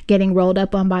cars, getting rolled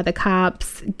up on by the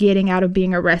cops, getting out of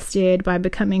being arrested by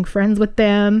becoming friends with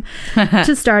them,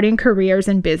 to starting careers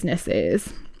and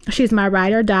businesses. She's my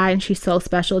ride or die, and she's so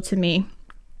special to me.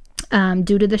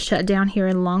 Due to the shutdown here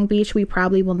in Long Beach, we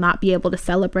probably will not be able to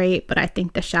celebrate, but I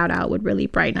think the shout out would really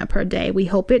brighten up her day. We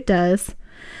hope it does.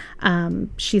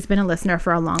 She's been a listener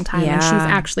for a long time, and she's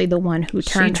actually the one who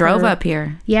turned drove up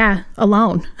here. Yeah,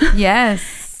 alone.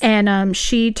 Yes. And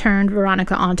she turned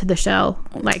Veronica onto the show.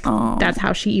 Like, that's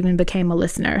how she even became a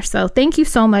listener. So thank you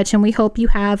so much, and we hope you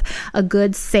have a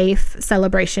good, safe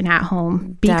celebration at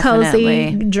home. Be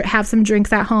cozy, have some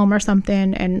drinks at home or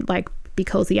something, and like be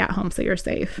cozy at home so you're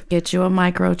safe. Get you a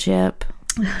microchip.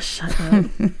 Shut up.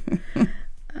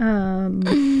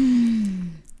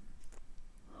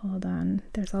 Hold on.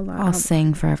 There's a lot. I'll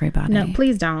sing for everybody. No,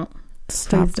 please don't.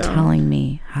 Stop telling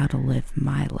me how to live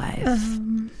my life.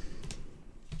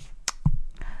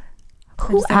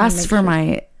 Whoever asked for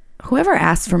my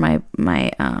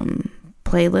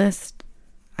playlist,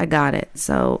 I got it.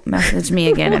 So message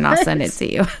me again and I'll send it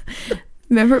to you.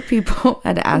 Remember, people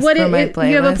had asked for my playlist.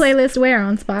 You have a playlist where?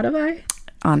 On Spotify?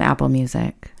 On Apple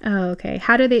Music. Oh, okay.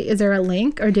 How do they? Is there a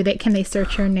link, or can they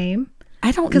search your name?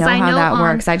 I don't know how that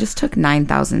works. I just took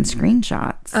 9,000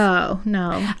 screenshots. Oh,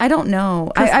 no. I don't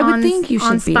know. I would think you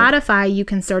should be. On Spotify, you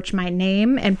can search my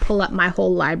name and pull up my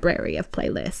whole library of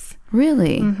playlists.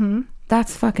 Really? Mm-hmm.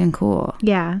 That's fucking cool.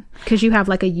 Yeah, because you have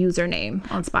like a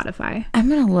username on Spotify. I'm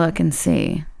going to look and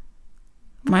see.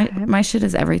 My shit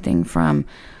is everything from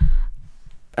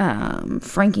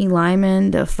Frankie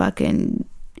Lyman to fucking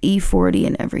E40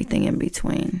 and everything in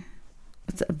between.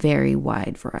 It's a very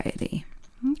wide variety.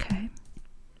 Okay.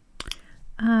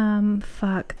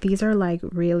 Fuck. These are like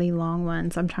really long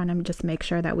ones. I'm trying to just make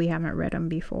sure that we haven't read them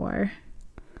before.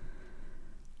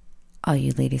 All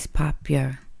you ladies pop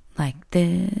your like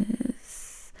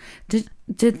this. Did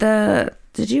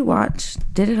you watch?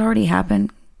 Did it already happen?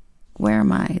 Where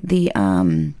am I? The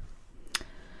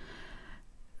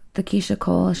Keyshia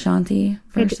Cole Ashanti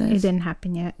versus. It didn't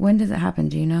happen yet. When does it happen?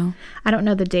 Do you know? I don't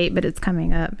know the date, but it's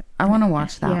coming up. I want to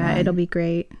watch that. Yeah, one. It'll be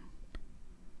great.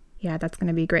 Yeah, that's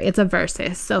gonna be great. It's a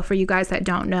versus. So for you guys that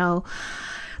don't know,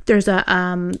 there's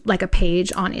a like a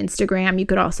page on Instagram. You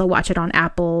could also watch it on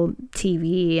Apple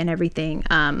TV and everything.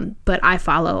 But I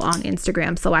follow on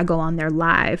Instagram, so I go on there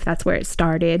live. That's where it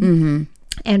started. Mm-hmm.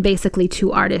 And basically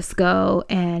 2 artists go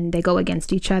and they go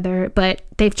against each other. But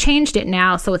they've changed it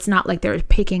now, so it's not like they're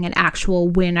picking an actual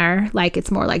winner. Like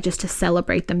it's more like just to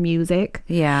celebrate the music.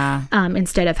 Yeah.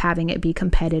 Instead of having it be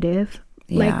competitive.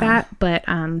 Like that. But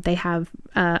they have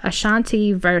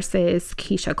Ashanti versus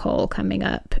Keyshia Cole coming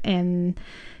up, and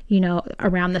you know,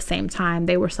 around the same time.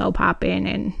 They were so popping,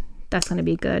 and that's going to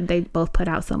be good. They both put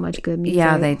out so much good music.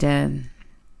 Yeah, they did.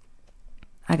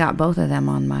 I got both of them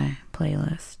on my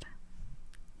playlist.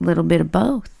 Little bit of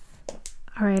both.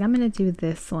 All right, I'm going to do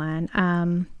this one.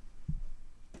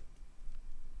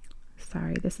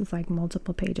 Sorry, this is like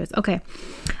multiple pages. Okay.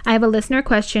 I have a listener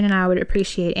question, and I would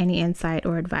appreciate any insight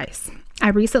or advice. I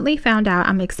recently found out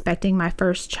I'm expecting my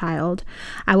first child.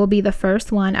 I will be the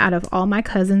first one out of all my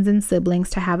cousins and siblings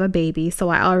to have a baby, so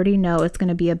I already know it's going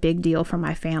to be a big deal for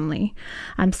my family.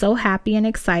 I'm so happy and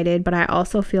excited, but I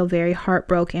also feel very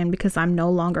heartbroken because I'm no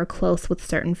longer close with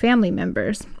certain family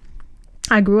members.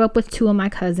 I grew up with 2 of my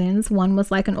cousins. One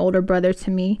was like an older brother to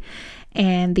me,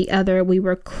 and the other, we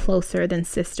were closer than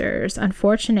sisters.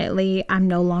 Unfortunately, I'm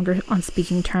no longer on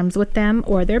speaking terms with them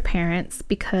or their parents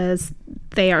because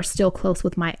they are still close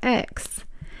with my ex.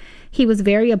 He was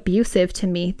very abusive to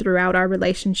me throughout our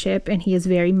relationship, and he is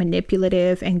very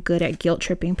manipulative and good at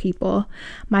guilt-tripping people.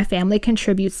 My family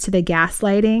contributes to the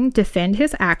gaslighting, defend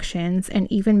his actions,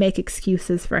 and even make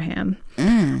excuses for him.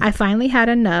 I finally had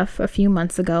enough a few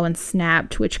months ago and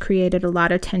snapped, which created a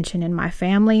lot of tension in my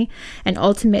family and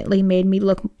ultimately made me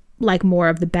look like more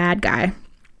of the bad guy.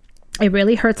 It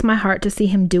really hurts my heart to see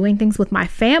him doing things with my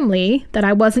family that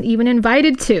I wasn't even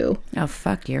invited to. Oh,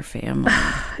 fuck your family.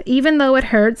 Even though it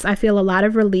hurts, I feel a lot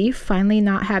of relief finally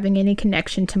not having any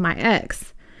connection to my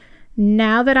ex.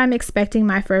 Now that I'm expecting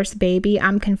my first baby,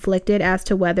 I'm conflicted as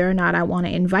to whether or not I want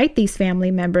to invite these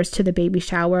family members to the baby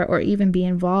shower or even be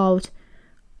involved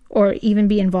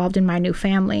in my new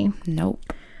family.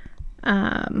 Nope.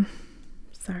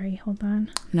 Sorry, hold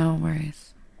on. No worries.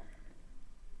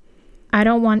 I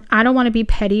don't want to be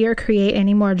petty or create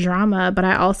any more drama, but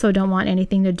I also don't want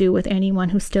anything to do with anyone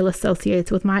who still associates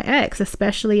with my ex,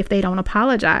 especially if they don't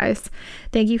apologize.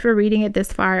 Thank you for reading it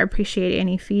this far. I appreciate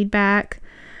any feedback.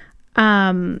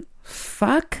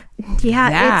 Fuck. Yeah,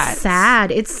 that. It's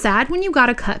sad. It's sad when you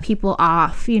gotta cut people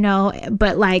off, you know,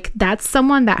 but like that's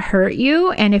someone that hurt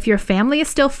you, and if your family is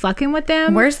still fucking with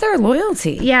them, where's their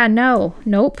loyalty? Yeah,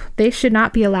 nope. They should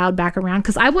not be allowed back around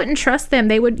because I wouldn't trust them.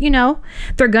 They would, you know,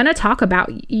 they're gonna talk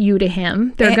about you to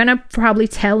him. They're gonna probably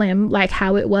tell him like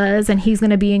how it was, and he's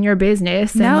gonna be in your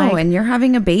business. And you're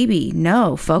having a baby.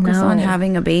 Focus on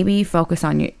having a baby. Focus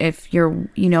on if you're,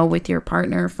 you know, with your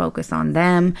partner, focus on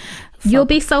them. You'll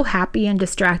be so happy and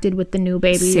distracted with the new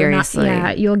baby.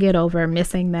 Seriously. You'll get over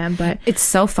missing them. But it's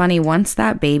so funny. Once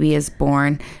that baby is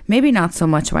born, maybe not so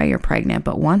much while you're pregnant,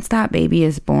 but once that baby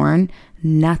is born,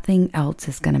 nothing else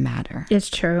is going to matter. It's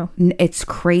true. It's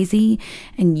crazy,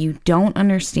 and you don't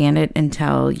understand it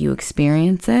until you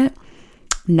experience it.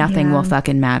 Nothing will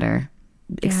fucking matter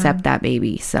except that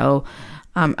baby. So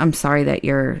I'm sorry that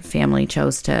your family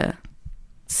chose to,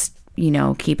 you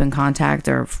know, keep in contact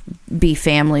or be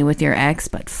family with your ex,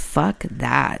 but fuck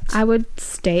that. I would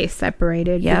stay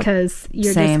separated because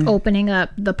you're just opening up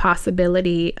the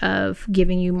possibility of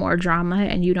giving you more drama,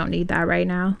 and you don't need that right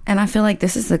now. And I feel like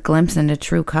this is a glimpse into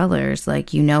true colors.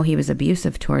 Like, you know, he was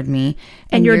abusive toward me,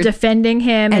 and you're defending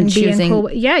him and being cool.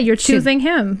 Yeah, you're choosing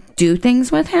him. Do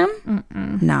things with him?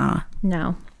 Mm-mm. Nah.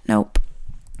 No. Nope.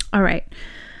 All right.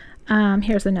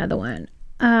 Here's another one.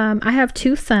 I have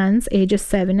 2 sons, ages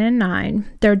 7 and 9.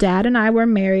 Their dad and I were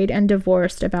married and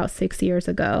divorced about 6 years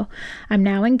ago. I'm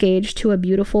now engaged to a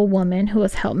beautiful woman who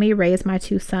has helped me raise my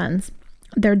 2 sons.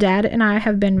 Their dad and I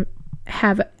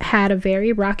have had a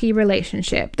very rocky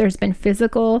relationship. There's been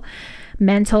physical,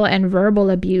 mental, and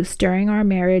verbal abuse during our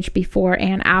marriage, before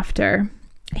and after.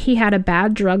 He had a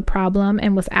bad drug problem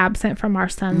and was absent from our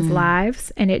son's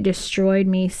lives, and it destroyed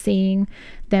me seeing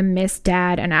them miss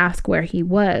dad and ask where he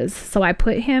was. So I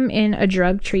put him in a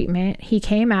drug treatment. He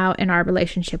came out and our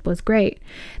relationship was great.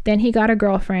 Then he got a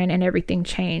girlfriend and everything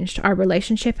changed. Our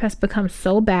relationship has become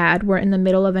so bad, we're in the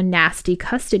middle of a nasty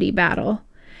custody battle.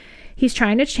 He's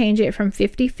trying to change it from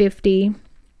 50-50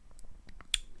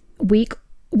 week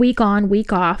on,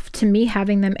 week off to me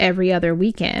having them every other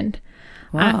weekend.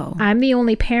 Wow. I'm the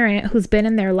only parent who's been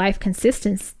in their life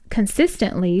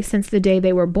consistently since the day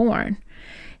they were born.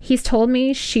 He's told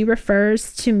me she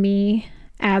refers to me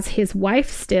as his wife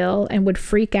still and would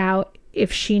freak out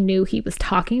if she knew he was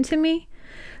talking to me.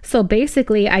 So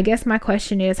basically, I guess my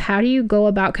question is, how do you go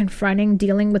about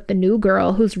dealing with the new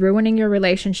girl who's ruining your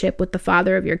relationship with the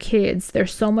father of your kids?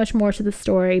 There's so much more to the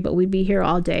story, but we'd be here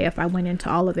all day if I went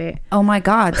into all of it. Oh my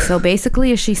God. So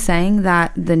basically, is she saying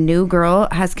that the new girl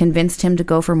has convinced him to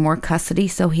go for more custody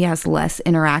so he has less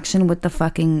interaction with the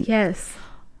fucking...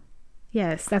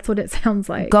 Yes, that's what it sounds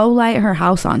like. Go light her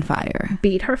house on fire.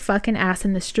 Beat her fucking ass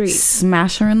in the street.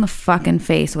 Smash her in the fucking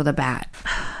face with a bat.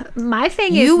 My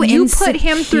thing is, you put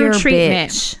him through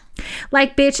treatment. Bitch.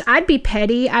 Like, bitch, I'd be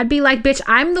petty. I'd be like, bitch,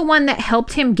 I'm the one that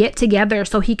helped him get together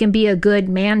so he can be a good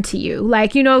man to you.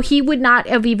 Like, you know, he would not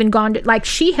have even gone to... Like,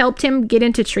 she helped him get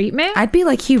into treatment. I'd be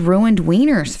like, he ruined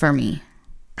wieners for me.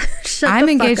 I'm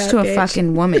engaged to a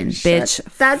fucking woman, bitch.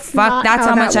 That's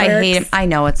how much I hate him. I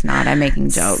know it's not. I'm making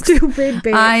jokes. Stupid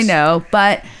bitch. I know,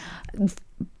 but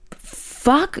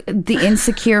fuck the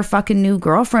insecure fucking new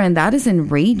girlfriend. That is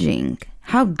enraging.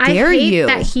 How dare you? I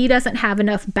hate that he doesn't have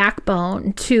enough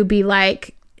backbone to be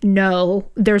like, no,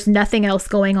 there's nothing else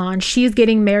going on. She's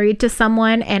getting married to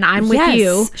someone and I'm with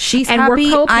you. She's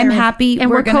happy. I'm happy.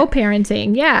 And we're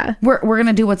co-parenting. Yeah. We're going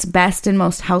to do what's best and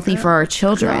most healthy for our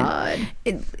children.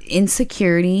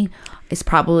 Insecurity is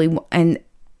probably, and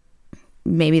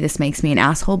maybe this makes me an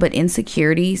asshole, but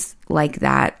insecurities like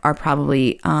that are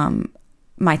probably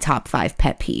my top 5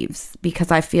 pet peeves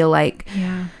because I feel like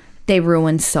they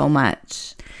ruin so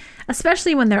much.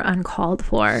 Especially when they're uncalled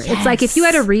for. Yes. It's like, if you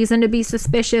had a reason to be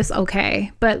suspicious,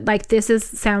 okay. But like,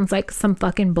 sounds like some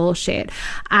fucking bullshit.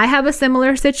 I have a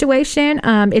similar situation.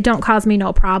 It don't cause me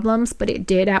no problems, but it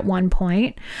did at one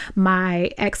point.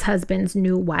 My ex-husband's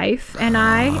new wife and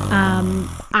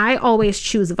I always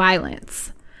choose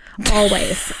violence.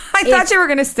 Always. I thought you were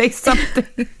going to say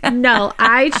something. No,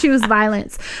 I choose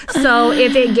violence. So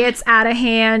if it gets out of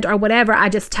hand or whatever, I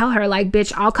just tell her like,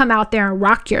 bitch, I'll come out there and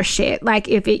rock your shit. Like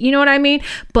if it, you know what I mean?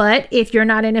 But if you're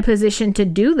not in a position to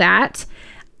do that,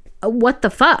 what the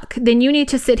fuck? Then you need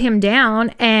to sit him down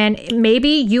and maybe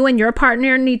you and your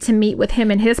partner need to meet with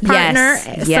him and his partner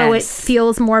so it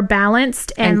feels more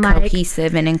balanced and like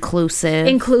cohesive and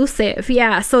inclusive.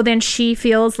 Yeah. So then she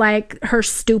feels like her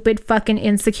stupid fucking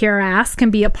insecure ass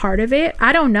can be a part of it.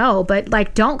 I don't know, but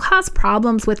like, don't cause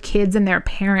problems with kids and their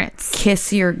parents.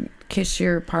 Kiss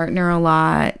your partner a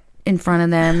lot in front of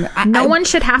them. No one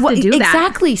should have to do that.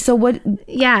 Exactly. So what?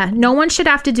 Yeah, no one should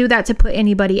have to do that to put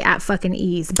anybody at fucking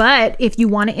ease. But if you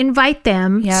want to invite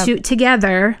them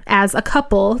together as a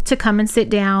couple to come and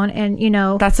sit down and, you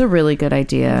know, that's a really good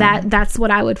idea. That's what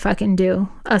I would fucking do.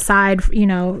 Aside, you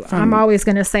know, I'm always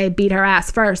going to say beat her ass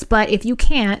first. But if you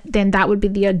can't, then that would be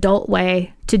the adult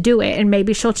way to do it. And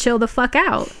maybe she'll chill the fuck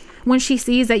out when she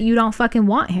sees that you don't fucking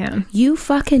want him. You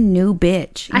fucking new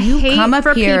bitch. I hate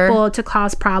for people to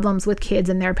cause problems with kids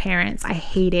and their parents. I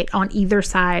hate it on either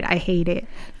side. I hate it.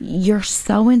 You're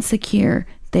so insecure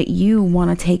that you want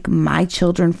to take my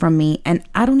children from me and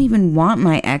I don't even want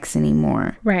my ex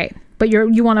anymore. Right. But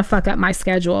you want to fuck up my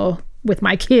schedule with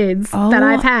my kids that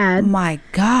I've had. Oh my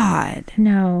God.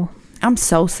 No. I'm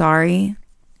so sorry.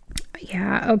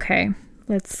 Yeah. Okay.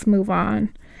 Let's move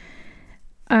on.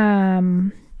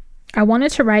 I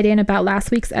wanted to write in about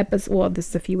last week's episode. Well, this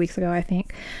is a few weeks ago, I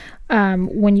think.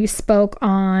 When you spoke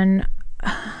on,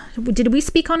 did we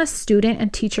speak on a student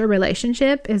and teacher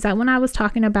relationship? Is that when I was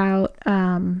talking about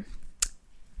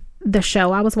the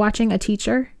show I was watching, A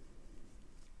Teacher?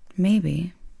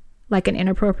 Maybe. Like an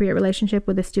inappropriate relationship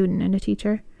with a student and a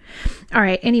teacher. All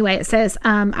right. Anyway, it says,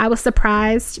 I was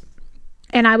surprised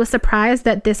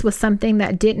that this was something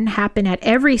that didn't happen at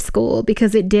every school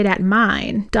because it did at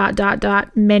mine, ...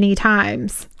 many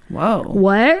times. Whoa.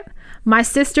 What? My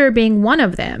sister being one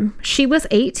of them. She was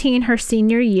 18 her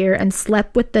senior year and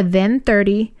slept with the then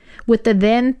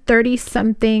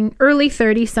 30-something, early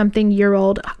 30-something year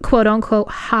old, quote unquote,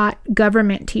 hot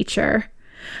government teacher.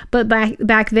 But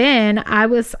back then I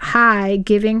was high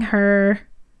giving her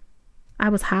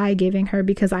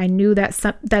because I knew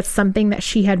that's something that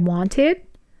she had wanted.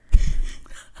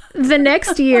 The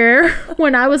next year,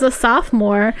 when I was a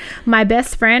sophomore, my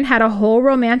best friend had a whole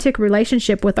romantic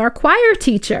relationship with our choir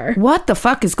teacher. What the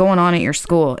fuck is going on at your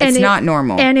school? It's not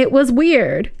normal. And it was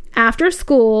weird. After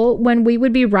school, when we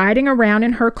would be riding around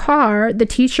in her car, the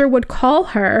teacher would call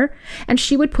her and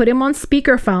she would put him on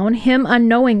speakerphone, him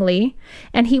unknowingly,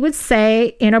 and he would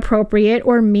say inappropriate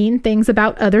or mean things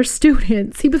about other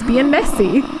students. He was being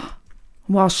messy.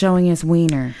 While showing his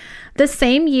wiener. The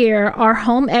same year, our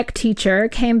home ec teacher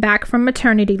came back from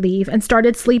maternity leave and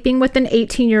started sleeping with an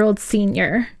 18-year-old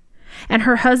senior. And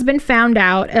her husband found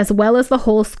out, as well as the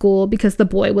whole school, because the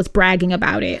boy was bragging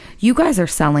about it. You guys are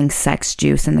selling sex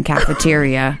juice in the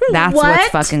cafeteria. That's what's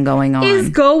fucking going on. What is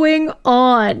going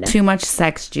on? Too much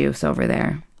sex juice over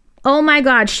there. Oh my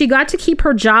God, she got to keep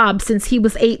her job since he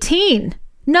was 18.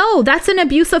 No, that's an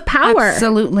abuse of power.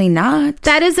 Absolutely not.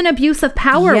 That is an abuse of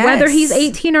power, yes. Whether he's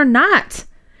 18 or not.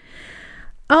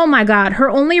 Oh my God. Her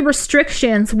only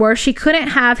restrictions were she couldn't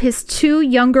have his 2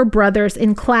 younger brothers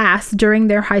in class during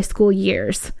their high school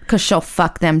years. Because she'll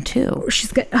fuck them too.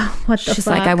 She's like,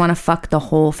 I want to fuck the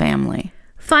whole family.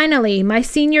 Finally, my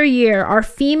senior year, our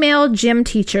female gym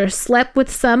teacher slept with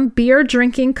some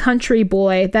beer-drinking country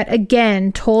boy that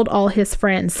again told all his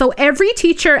friends. So every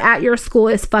teacher at your school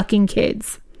is fucking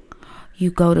kids.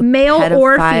 You go to male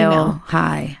or female.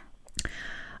 High.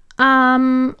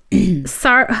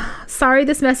 Sorry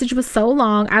this message was so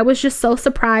long. I was just so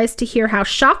surprised to hear how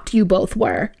shocked you both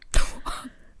were.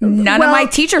 None of my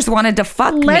teachers wanted to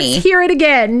fuck me. Let's hear it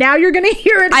again. Now you're going to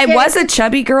hear it again. I was a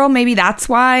chubby girl. Maybe that's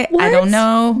why. What? I don't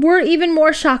know. We're even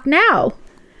more shocked now.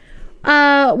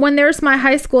 When there's my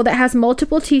high school that has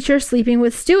multiple teachers sleeping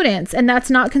with students, and that's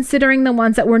not considering the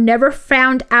ones that were never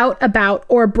found out about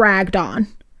or bragged on.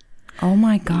 Oh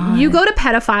my God. You go to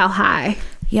pedophile high.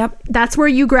 Yep. That's where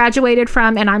you graduated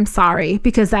from, and I'm sorry,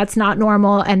 because that's not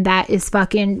normal, and that is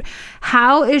fucking...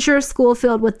 How is your school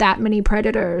filled with that many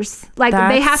predators? Like,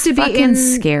 that's they have to be in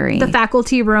scary. The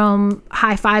faculty room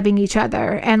high-fiving each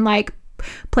other and, like,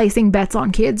 placing bets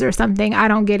on kids or something. I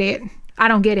don't get it.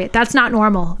 That's not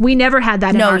normal. We never had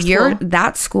that in our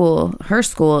school. Her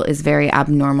school is very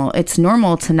abnormal. It's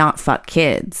normal to not fuck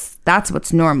kids. That's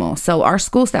what's normal. So our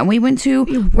schools that we went to,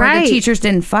 where the teachers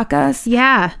didn't fuck us...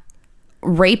 Yeah.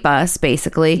 Rape us,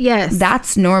 basically. Yes.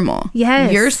 That's normal.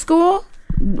 Yes. Your school,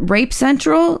 Rape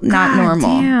Central, not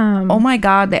normal. Damn. Oh my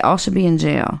God, they all should be in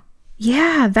jail.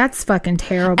 Yeah, that's fucking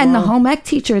terrible. And the home ec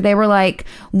teacher, they were like,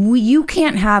 you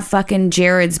can't have fucking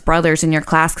Jared's brothers in your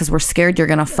class because we're scared you're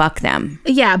going to fuck them.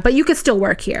 Yeah, but you could still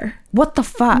work here. What the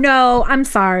fuck? No, I'm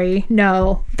sorry.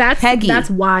 No. Peggy. That's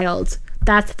wild.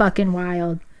 That's fucking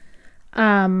wild.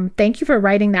 Thank you for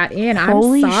writing that in.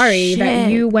 Holy I'm sorry shit.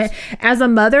 that you went as a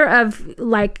mother of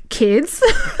like kids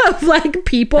of like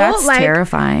people. That's like,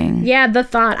 terrifying. Yeah, the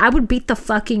thought I would beat the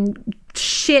fucking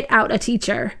shit out a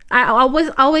teacher. I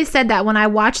always said that when I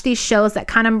watch these shows that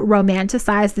kind of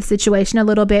romanticize the situation a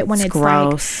little bit when it's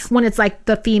gross. like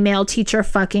the female teacher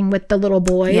fucking with the little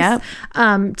boys. Yep.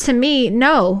 To me,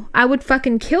 no, I would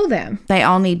fucking kill them. They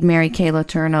all need Mary Kay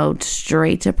Letourneau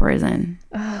straight to prison.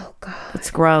 Oh God. It's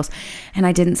gross. And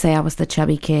I didn't say I was the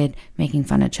chubby kid making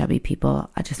fun of chubby people.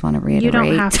 I just want to reiterate. You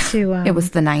don't have to. It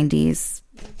was the 90s.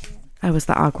 I was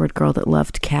the awkward girl that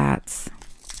loved cats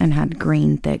and had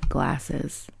green thick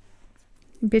glasses.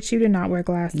 Bitch, you did not wear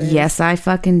glasses. Yes, I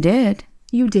fucking did.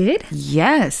 You did?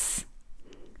 Yes.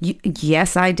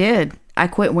 Yes, I did. I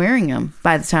quit wearing them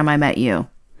by the time I met you.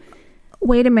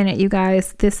 Wait a minute, you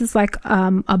guys. This is like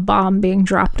a bomb being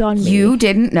dropped on me. You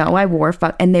didn't know I wore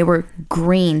and they were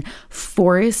green,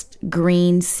 forest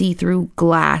green see-through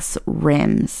glass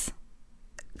rims.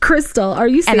 Crystal, are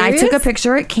you serious? And I took a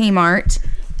picture at Kmart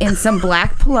in some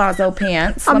black palazzo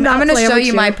pants. I'm going to show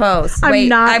you my pose.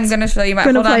 Wait, I'm going to show you my...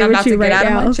 Hold on, I'm about to get out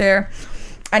of my chair.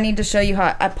 I need to show you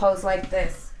how I pose like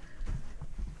this.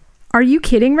 Are you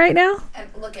kidding right now? And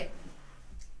look at...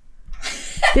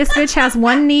 This bitch has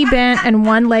one knee bent and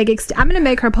one leg I'm going to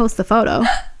make her post the photo.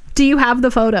 Do you have the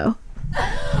photo?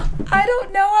 I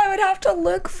don't know. I would have to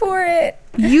look for it.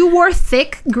 You wore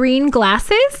thick green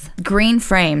glasses? Green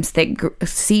frames. Thick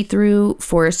see-through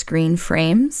forest green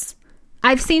frames.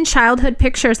 I've seen childhood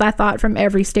pictures, I thought, from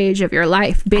every stage of your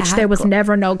life. Bitch, there was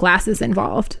never no glasses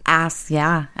involved. Ask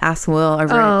Will or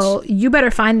Rich. Oh, you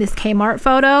better find this Kmart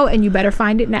photo and you better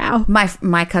find it now.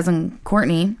 My cousin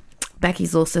Courtney,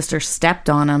 Becky's little sister, stepped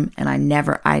on him, and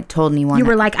I told anyone. You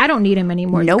were like, I don't need him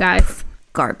anymore, nope. You guys.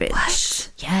 Garbage.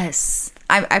 What? Yes.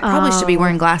 I probably should be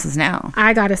wearing glasses now.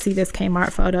 I gotta see this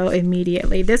Kmart photo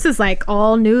immediately. This is like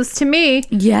all news to me.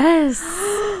 Yes.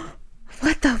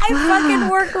 What the fuck? I fucking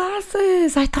wore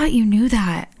glasses. I thought you knew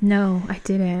that. No, I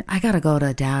didn't. I gotta go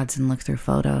to Dad's and look through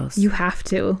photos. You have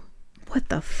to. What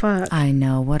the fuck? I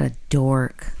know. What a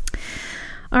dork.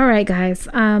 All right, guys.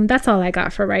 That's all I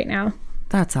got for right now.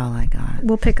 That's all I got.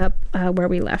 We'll pick up where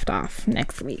we left off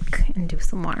next week and do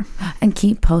some more. And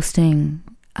keep posting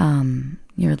the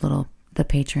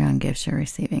Patreon gifts you're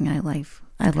receiving. I love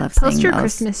Post your those.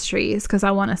 Christmas trees because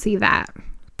I want to see that.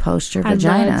 Post your vaginas.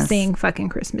 I love seeing fucking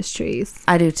Christmas trees.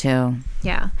 I do too.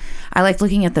 Yeah. I like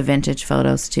looking at the vintage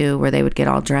photos too, where they would get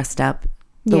all dressed up,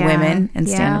 the women, and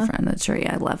stand in front of the tree.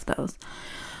 I love those.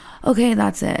 Okay,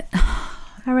 that's it.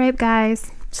 All right, guys.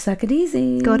 Suck it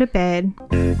easy. Go to bed.